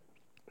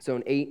 So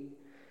in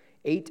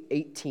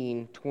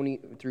 8:18, 20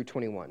 through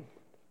 21.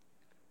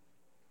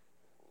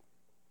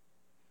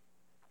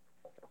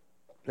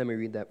 Let me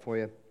read that for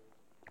you.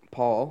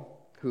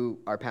 Paul, who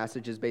our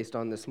passage is based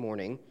on this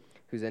morning,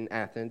 who's in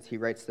Athens, he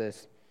writes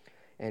this,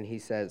 and he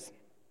says,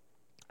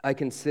 I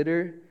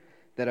consider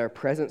that our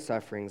present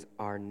sufferings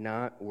are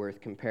not worth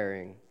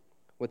comparing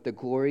with the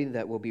glory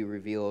that will be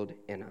revealed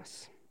in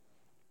us.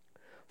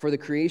 For the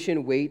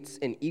creation waits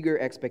in eager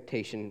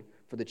expectation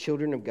for the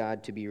children of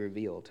God to be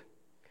revealed.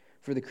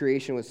 For the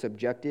creation was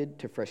subjected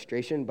to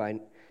frustration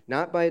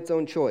not by its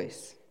own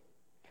choice,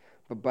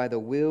 but by the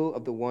will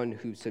of the one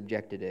who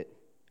subjected it,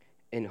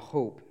 in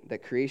hope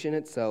that creation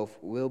itself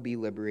will be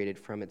liberated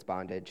from its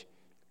bondage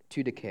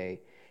to decay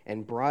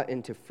and brought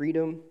into the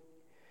freedom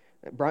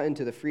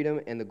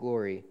and the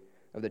glory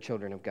of the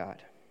children of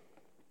God.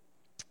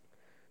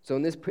 So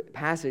in this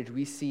passage,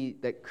 we see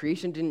that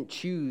creation didn't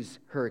choose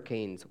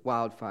hurricanes,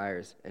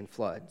 wildfires, and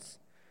floods.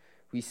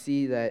 We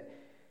see that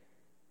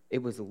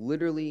it was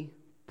literally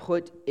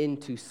put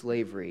into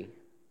slavery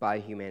by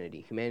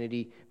humanity.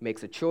 Humanity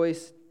makes a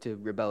choice to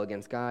rebel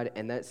against God,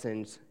 and that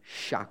sends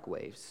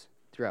shockwaves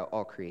throughout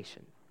all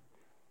creation.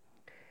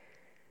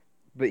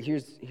 But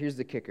here's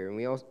the kicker,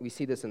 and we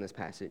see this in this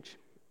passage.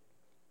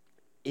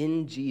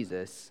 In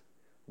Jesus,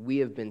 we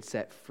have been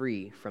set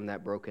free from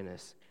that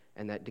brokenness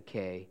and that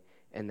decay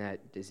and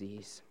that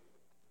disease.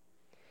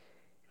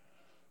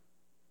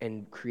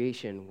 And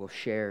creation will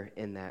share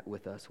in that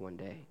with us one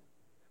day.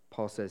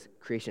 Paul says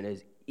creation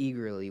is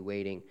eagerly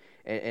waiting.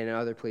 And in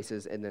other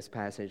places in this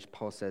passage,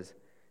 Paul says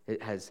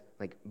it has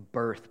like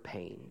birth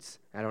pains.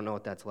 I don't know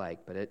what that's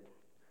like, but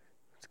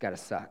it's got to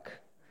suck.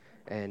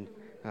 And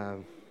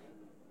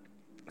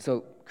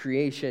so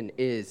creation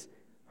is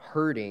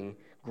hurting,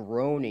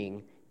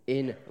 groaning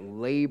in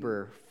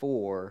labor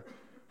for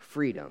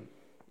freedom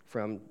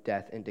from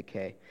death and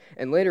decay.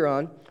 And later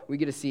on, we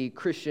get to see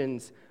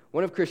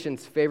one of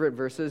Christians' favorite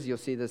verses. You'll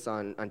see this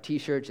on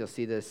T-shirts. You'll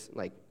see this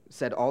like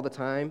said all the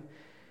time.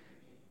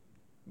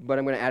 But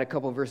I'm going to add a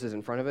couple of verses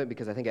in front of it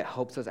because I think it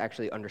helps us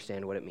actually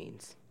understand what it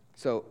means.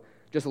 So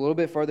just a little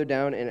bit farther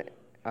down in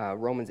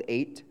Romans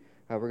 8,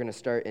 we're going to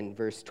start in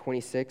verse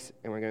 26,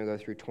 and we're going to go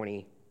through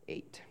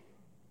 28.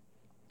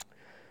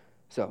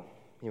 So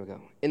here we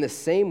go. In the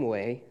same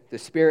way, the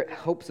Spirit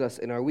helps us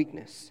in our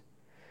weakness.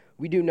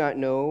 We do not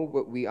know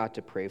what we ought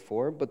to pray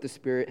for, but the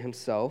Spirit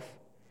himself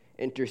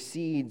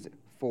intercedes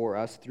for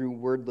us through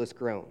wordless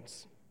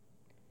groans.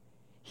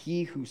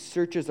 He who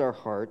searches our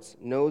hearts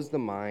knows the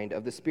mind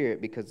of the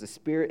Spirit, because the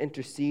Spirit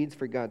intercedes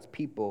for God's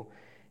people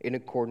in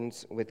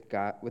accordance with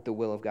the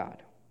will of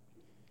God.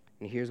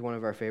 And here's one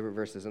of our favorite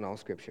verses in all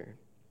Scripture.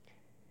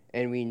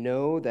 And we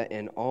know that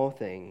in all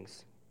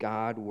things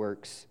God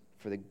works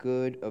for the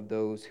good of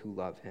those who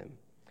love him,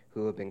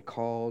 who have been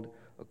called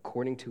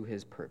according to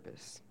his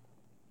purpose.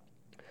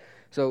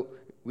 So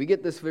we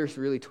get this verse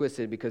really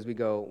twisted because we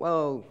go,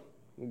 well,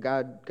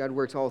 God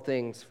works all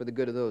things for the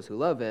good of those who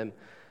love him.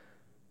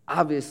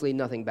 Obviously,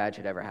 nothing bad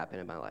should ever happen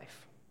in my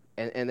life.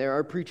 And there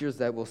are preachers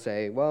that will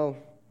say, well,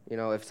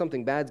 if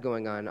something bad's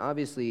going on,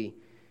 obviously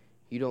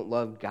you don't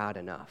love God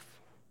enough.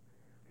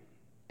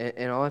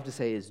 And all I have to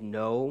say is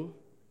no,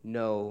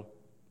 no,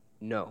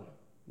 no.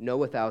 No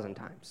 1,000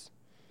 times.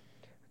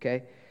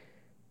 Okay?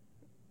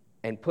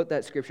 And put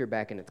that scripture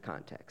back in its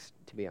context,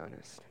 to be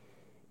honest.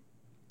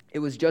 It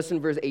was just in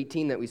verse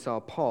 18 that we saw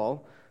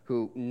Paul,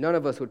 who none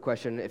of us would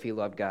question if he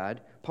loved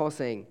God, Paul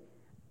saying,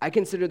 I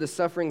consider the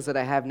sufferings that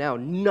I have now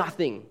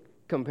nothing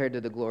compared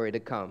to the glory to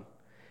come.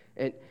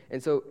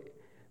 And so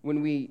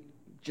when we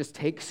just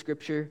take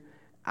Scripture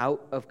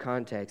out of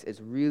context,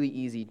 it's really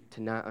easy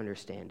to not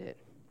understand it.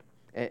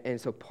 And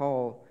so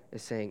Paul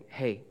is saying,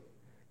 hey,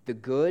 the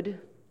good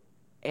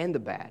and the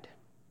bad,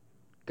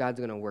 God's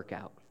going to work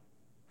out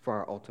for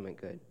our ultimate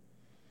good.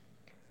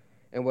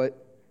 And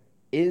what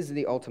is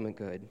the ultimate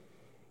good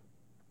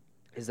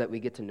is that we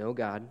get to know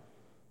God,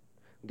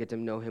 we get to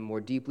know him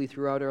more deeply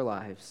throughout our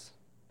lives,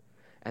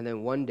 and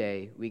then one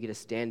day we get to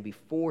stand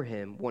before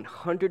him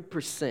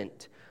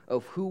 100%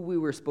 of who we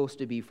were supposed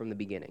to be from the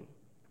beginning.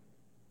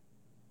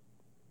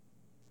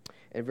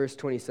 In verse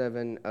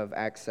 27 of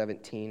Acts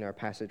 17, our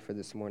passage for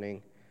this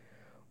morning,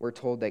 we're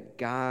told that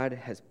God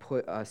has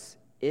put us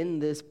in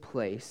this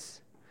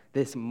place,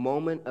 this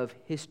moment of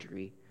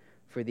history,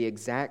 for the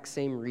exact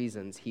same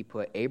reasons he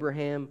put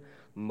Abraham,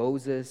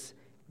 Moses,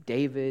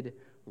 David,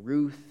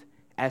 Ruth,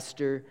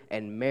 Esther,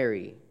 and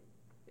Mary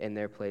in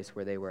their place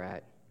where they were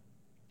at.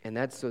 And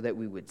that's so that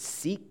we would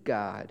seek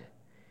God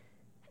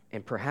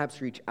and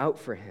perhaps reach out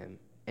for him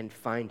and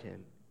find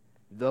him,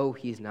 though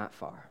he's not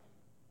far.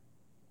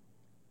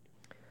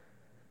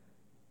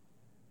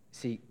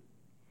 See,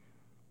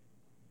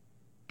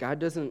 God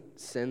doesn't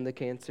send the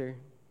cancer,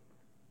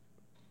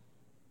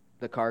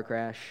 the car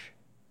crash,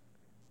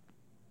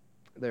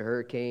 the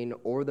hurricane,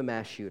 or the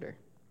mass shooter.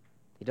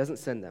 He doesn't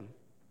send them.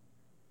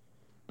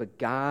 But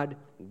God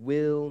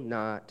will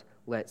not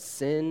let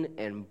sin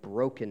and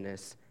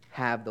brokenness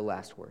have the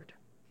last word.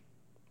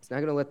 He's not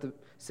going to let the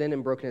sin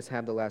and brokenness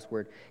have the last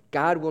word.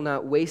 God will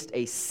not waste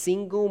a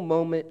single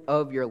moment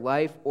of your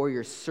life or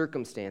your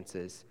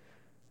circumstances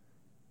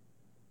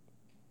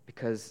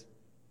because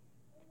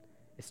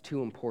it's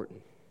too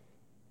important.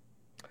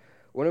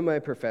 One of my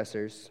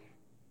professors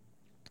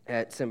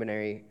at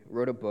seminary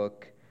wrote a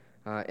book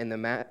in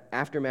the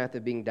aftermath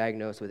of being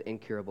diagnosed with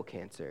incurable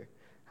cancer.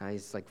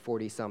 He's like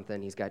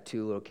 40-something. He's got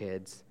 2 little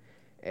kids.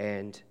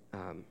 And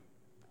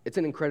it's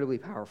an incredibly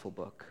powerful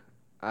book.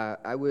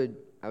 I would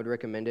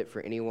recommend it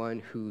for anyone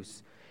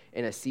who's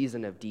in a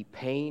season of deep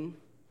pain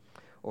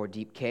or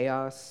deep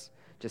chaos,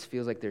 just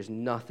feels like there's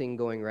nothing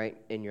going right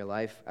in your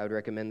life. I would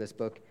recommend this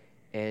book.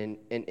 And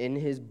in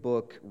his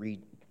book,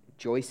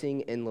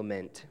 Rejoicing in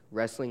Lament,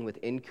 Wrestling with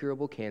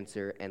Incurable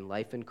Cancer and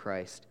Life in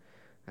Christ,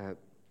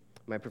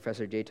 my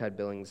professor, J. Todd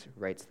Billings,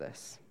 writes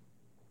this.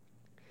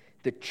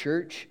 The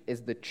church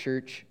is the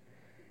church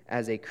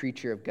as a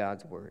creature of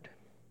God's word,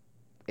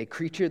 a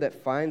creature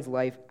that finds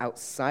life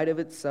outside of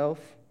itself,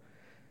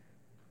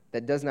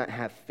 that does not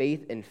have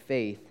faith in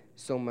faith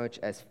so much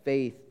as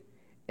faith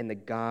in the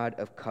God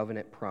of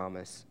covenant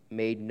promise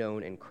made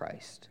known in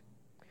Christ.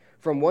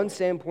 From one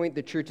standpoint,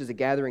 the church is a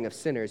gathering of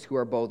sinners who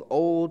are both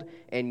old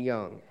and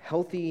young,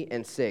 healthy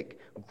and sick,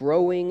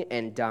 growing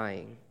and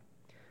dying.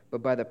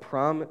 But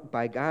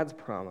by God's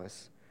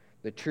promise,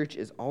 the church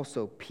is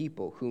also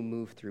people who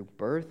move through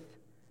birth,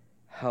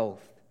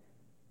 health,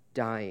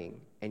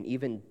 dying, and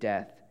even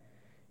death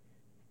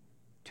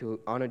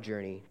on a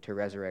journey to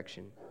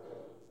resurrection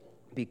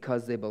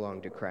because they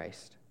belong to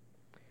Christ.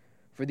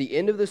 For the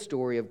end of the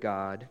story of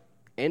God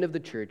and of the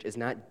church is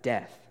not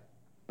death,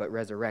 but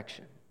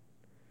resurrection.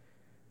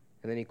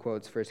 And then he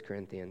quotes 1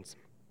 Corinthians.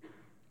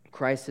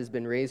 Christ has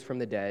been raised from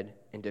the dead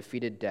and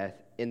defeated death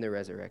in the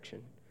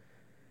resurrection.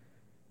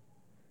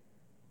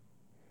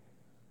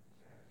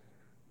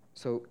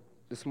 So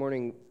this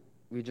morning,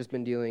 we've just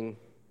been dealing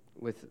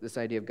with this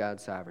idea of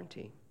God's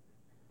sovereignty.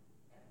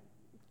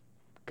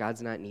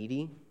 God's not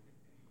needy.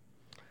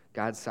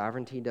 God's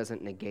sovereignty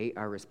doesn't negate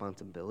our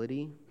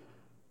responsibility.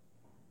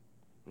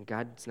 And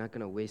God's not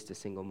going to waste a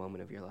single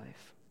moment of your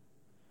life.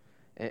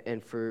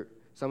 And for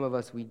some of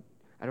us,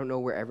 I don't know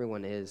where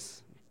everyone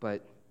is,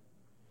 but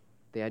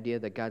the idea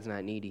that God's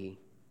not needy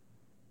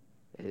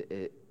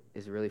it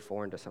is really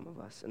foreign to some of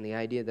us. And the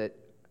idea that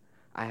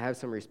I have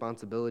some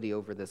responsibility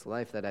over this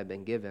life that I've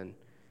been given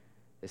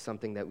is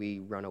something that we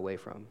run away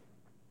from.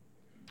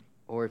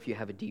 Or if you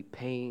have a deep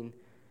pain,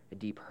 a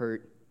deep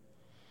hurt,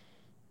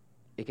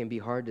 it can be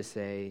hard to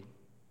say,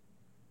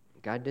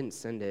 God didn't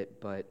send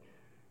it, but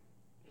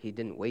he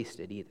didn't waste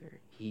it either.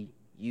 He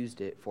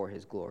used it for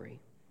his glory.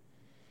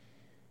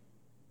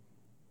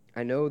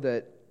 I know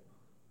that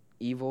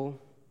evil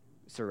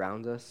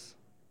surrounds us.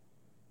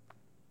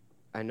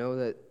 I know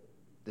that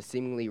the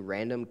seemingly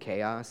random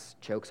chaos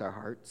chokes our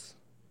hearts.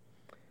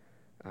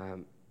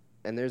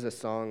 And there's a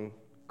song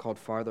called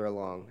Farther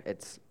Along.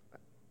 It's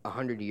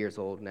 100 years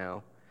old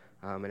now.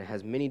 and it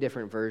has many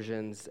different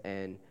versions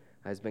and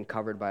has been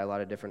covered by a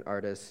lot of different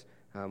artists.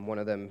 One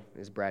of them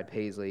is Brad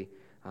Paisley,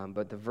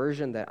 but the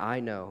version that I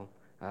know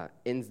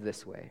ends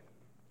this way.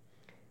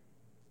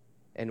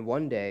 And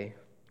one day,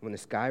 when the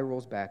sky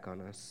rolls back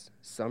on us,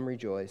 some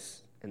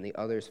rejoice and the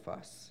others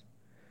fuss,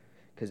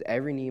 because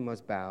every knee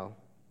must bow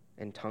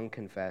and tongue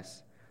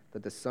confess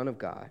that the Son of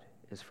God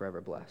is forever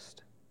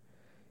blessed.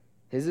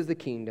 His is the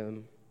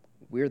kingdom,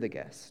 we're the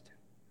guest.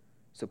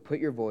 So put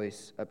your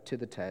voice up to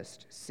the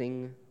test.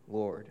 Sing,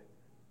 Lord,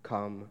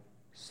 come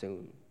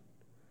soon.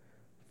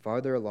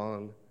 Farther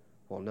along,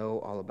 we'll know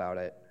all about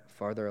it.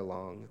 Farther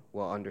along,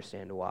 we'll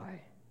understand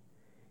why.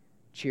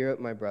 Cheer up,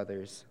 my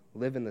brothers,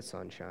 live in the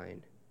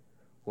sunshine.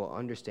 We'll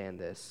understand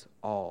this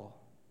all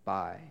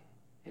by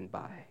and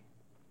by.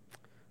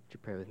 Would you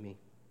pray with me?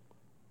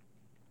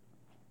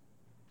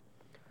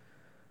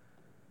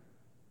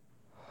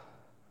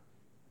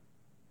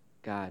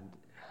 God,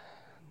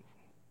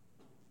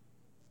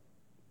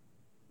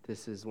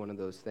 this is one of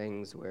those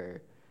things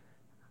where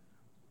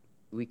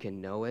we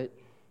can know it,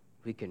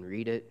 we can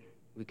read it,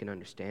 we can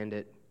understand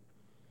it,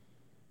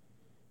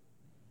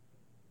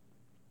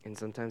 and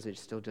sometimes it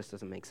still just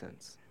doesn't make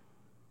sense.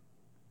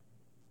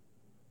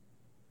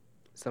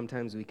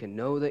 Sometimes we can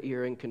know that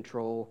you're in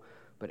control,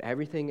 but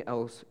everything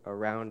else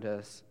around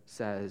us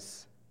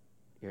says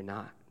you're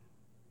not.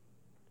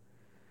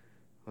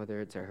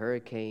 Whether it's a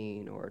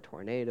hurricane or a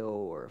tornado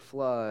or a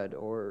flood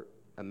or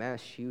a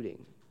mass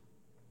shooting,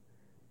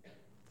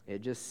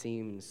 it just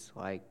seems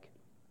like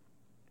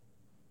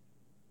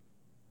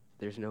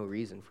there's no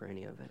reason for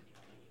any of it.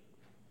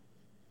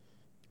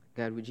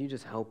 God, would you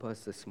just help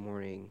us this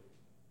morning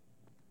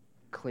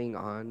cling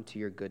on to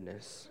your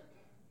goodness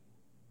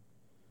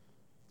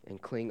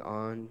and cling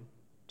on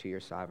to your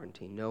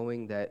sovereignty,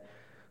 knowing that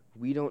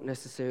we don't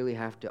necessarily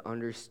have to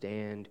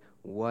understand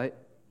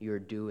what you're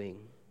doing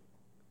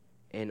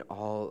in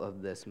all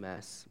of this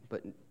mess,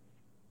 but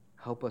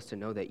help us to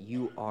know that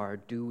you are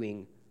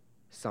doing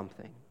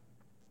something,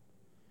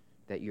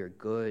 that you're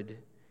good,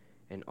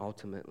 and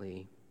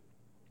ultimately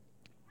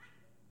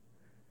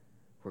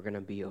we're going to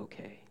be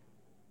okay.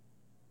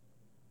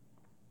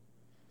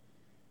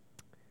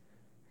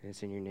 And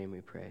it's in your name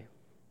we pray.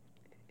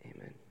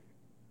 Amen.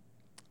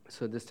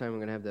 So this time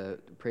we're going to have the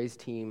praise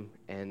team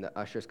and the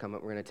ushers come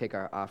up. We're going to take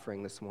our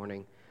offering this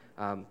morning.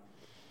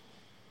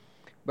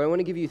 But I want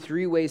to give you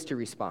 3 ways to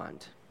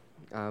respond.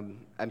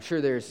 I'm sure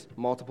there's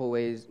multiple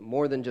ways,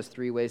 more than just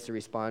 3 ways to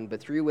respond,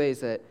 but 3 ways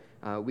that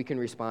we can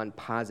respond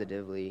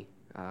positively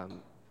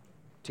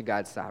to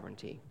God's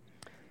sovereignty.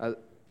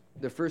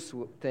 The first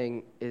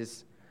thing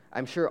is,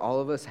 I'm sure all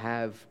of us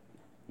have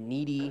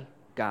needy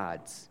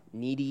gods,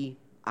 needy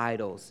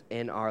idols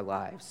in our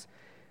lives.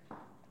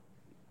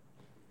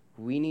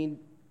 We need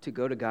to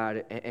go to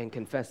God and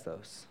confess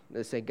those.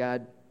 They say,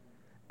 God,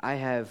 I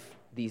have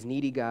these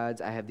needy gods,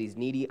 I have these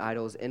needy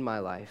idols in my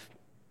life.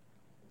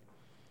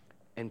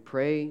 And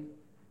pray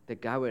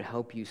that God would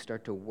help you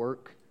start to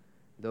work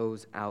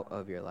those out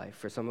of your life.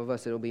 For some of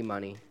us, it'll be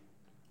money,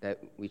 that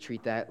we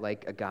treat that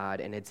like a god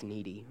and it's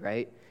needy,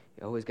 right?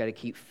 You always got to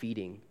keep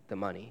feeding the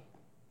money.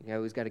 You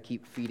always got to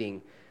keep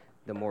feeding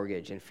the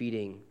mortgage and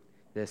feeding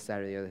this,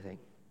 that, or the other thing.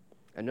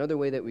 Another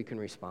way that we can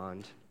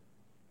respond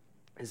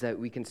is that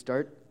we can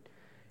start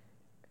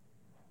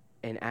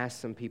and ask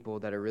some people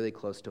that are really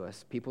close to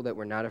us, people that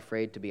we're not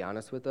afraid to be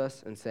honest with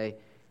us, and say,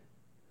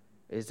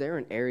 is there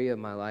an area of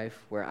my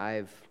life where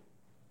I've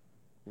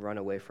run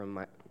away from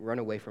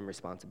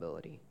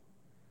responsibility?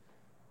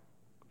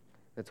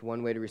 That's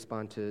one way to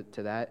respond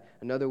to that.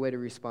 Another way to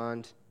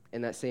respond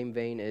in that same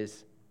vein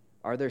is,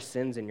 are there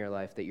sins in your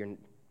life that you're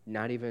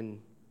not even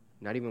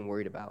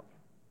worried about?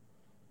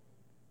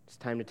 It's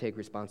time to take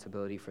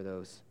responsibility for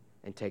those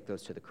and take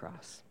those to the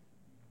cross.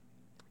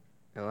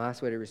 And the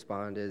last way to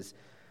respond is,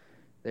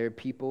 there are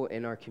people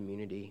in our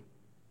community,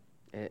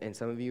 and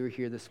some of you are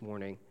here this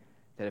morning,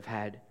 that have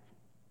had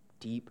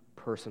deep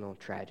personal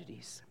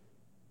tragedies.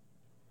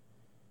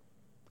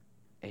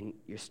 And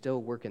you're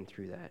still working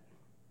through that.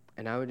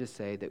 And I would just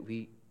say that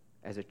we,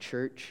 as a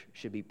church,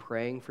 should be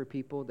praying for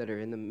people that are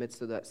in the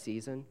midst of that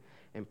season,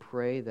 and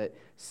pray that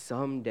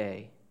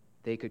someday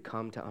they could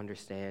come to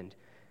understand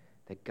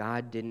that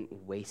God didn't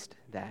waste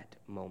that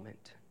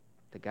moment,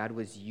 that God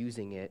was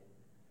using it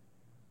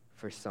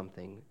for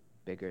something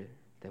bigger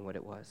than what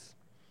it was.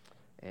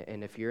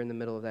 And if you're in the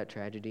middle of that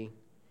tragedy,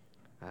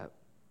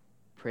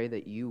 pray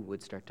that you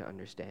would start to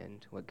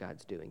understand what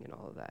God's doing in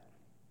all of that.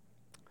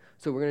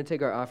 So we're going to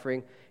take our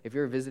offering. If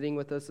you're visiting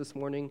with us this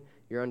morning,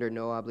 you're under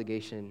no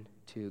obligation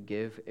to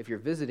give. If you're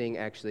visiting,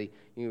 actually,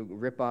 you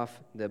rip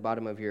off the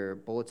bottom of your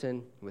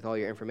bulletin with all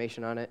your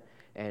information on it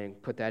and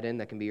put that in.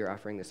 That can be your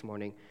offering this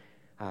morning.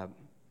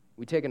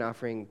 We take an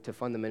offering to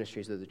fund the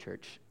ministries of the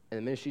church. And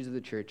the ministries of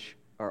the church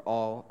are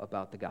all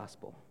about the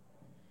gospel,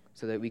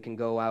 so that we can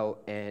go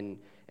out and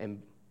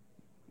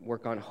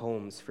work on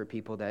homes for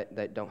people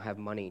that don't have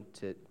money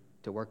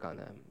to work on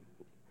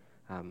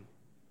them.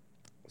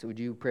 So would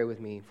you pray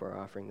with me for our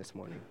offering this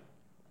morning?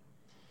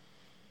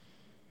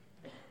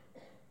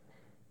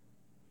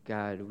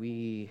 God,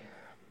 we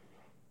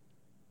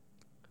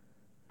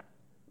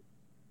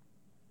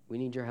we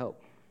need your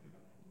help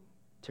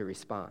to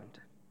respond.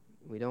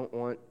 We don't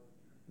want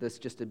this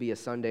just to be a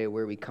Sunday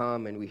where we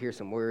come and we hear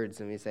some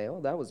words and we say,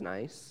 oh, that was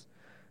nice.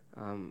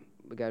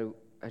 But God,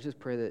 I just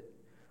pray that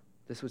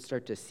this would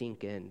start to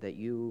sink in, that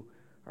you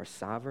are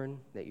sovereign,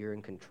 that you're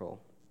in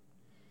control.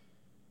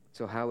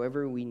 So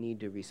however we need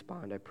to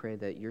respond, I pray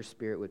that your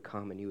Spirit would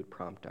come and you would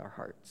prompt our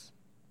hearts.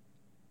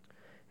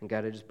 And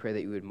God, I just pray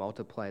that you would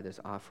multiply this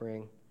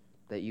offering,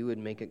 that you would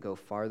make it go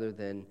farther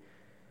than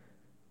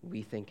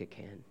we think it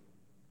can,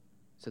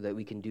 so that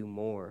we can do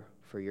more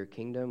for your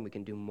kingdom, we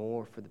can do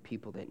more for the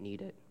people that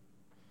need it.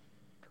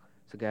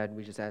 So God,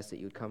 we just ask that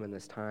you would come in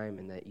this time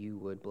and that you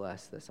would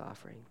bless this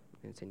offering.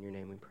 And it's in your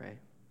name we pray.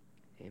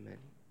 Amen.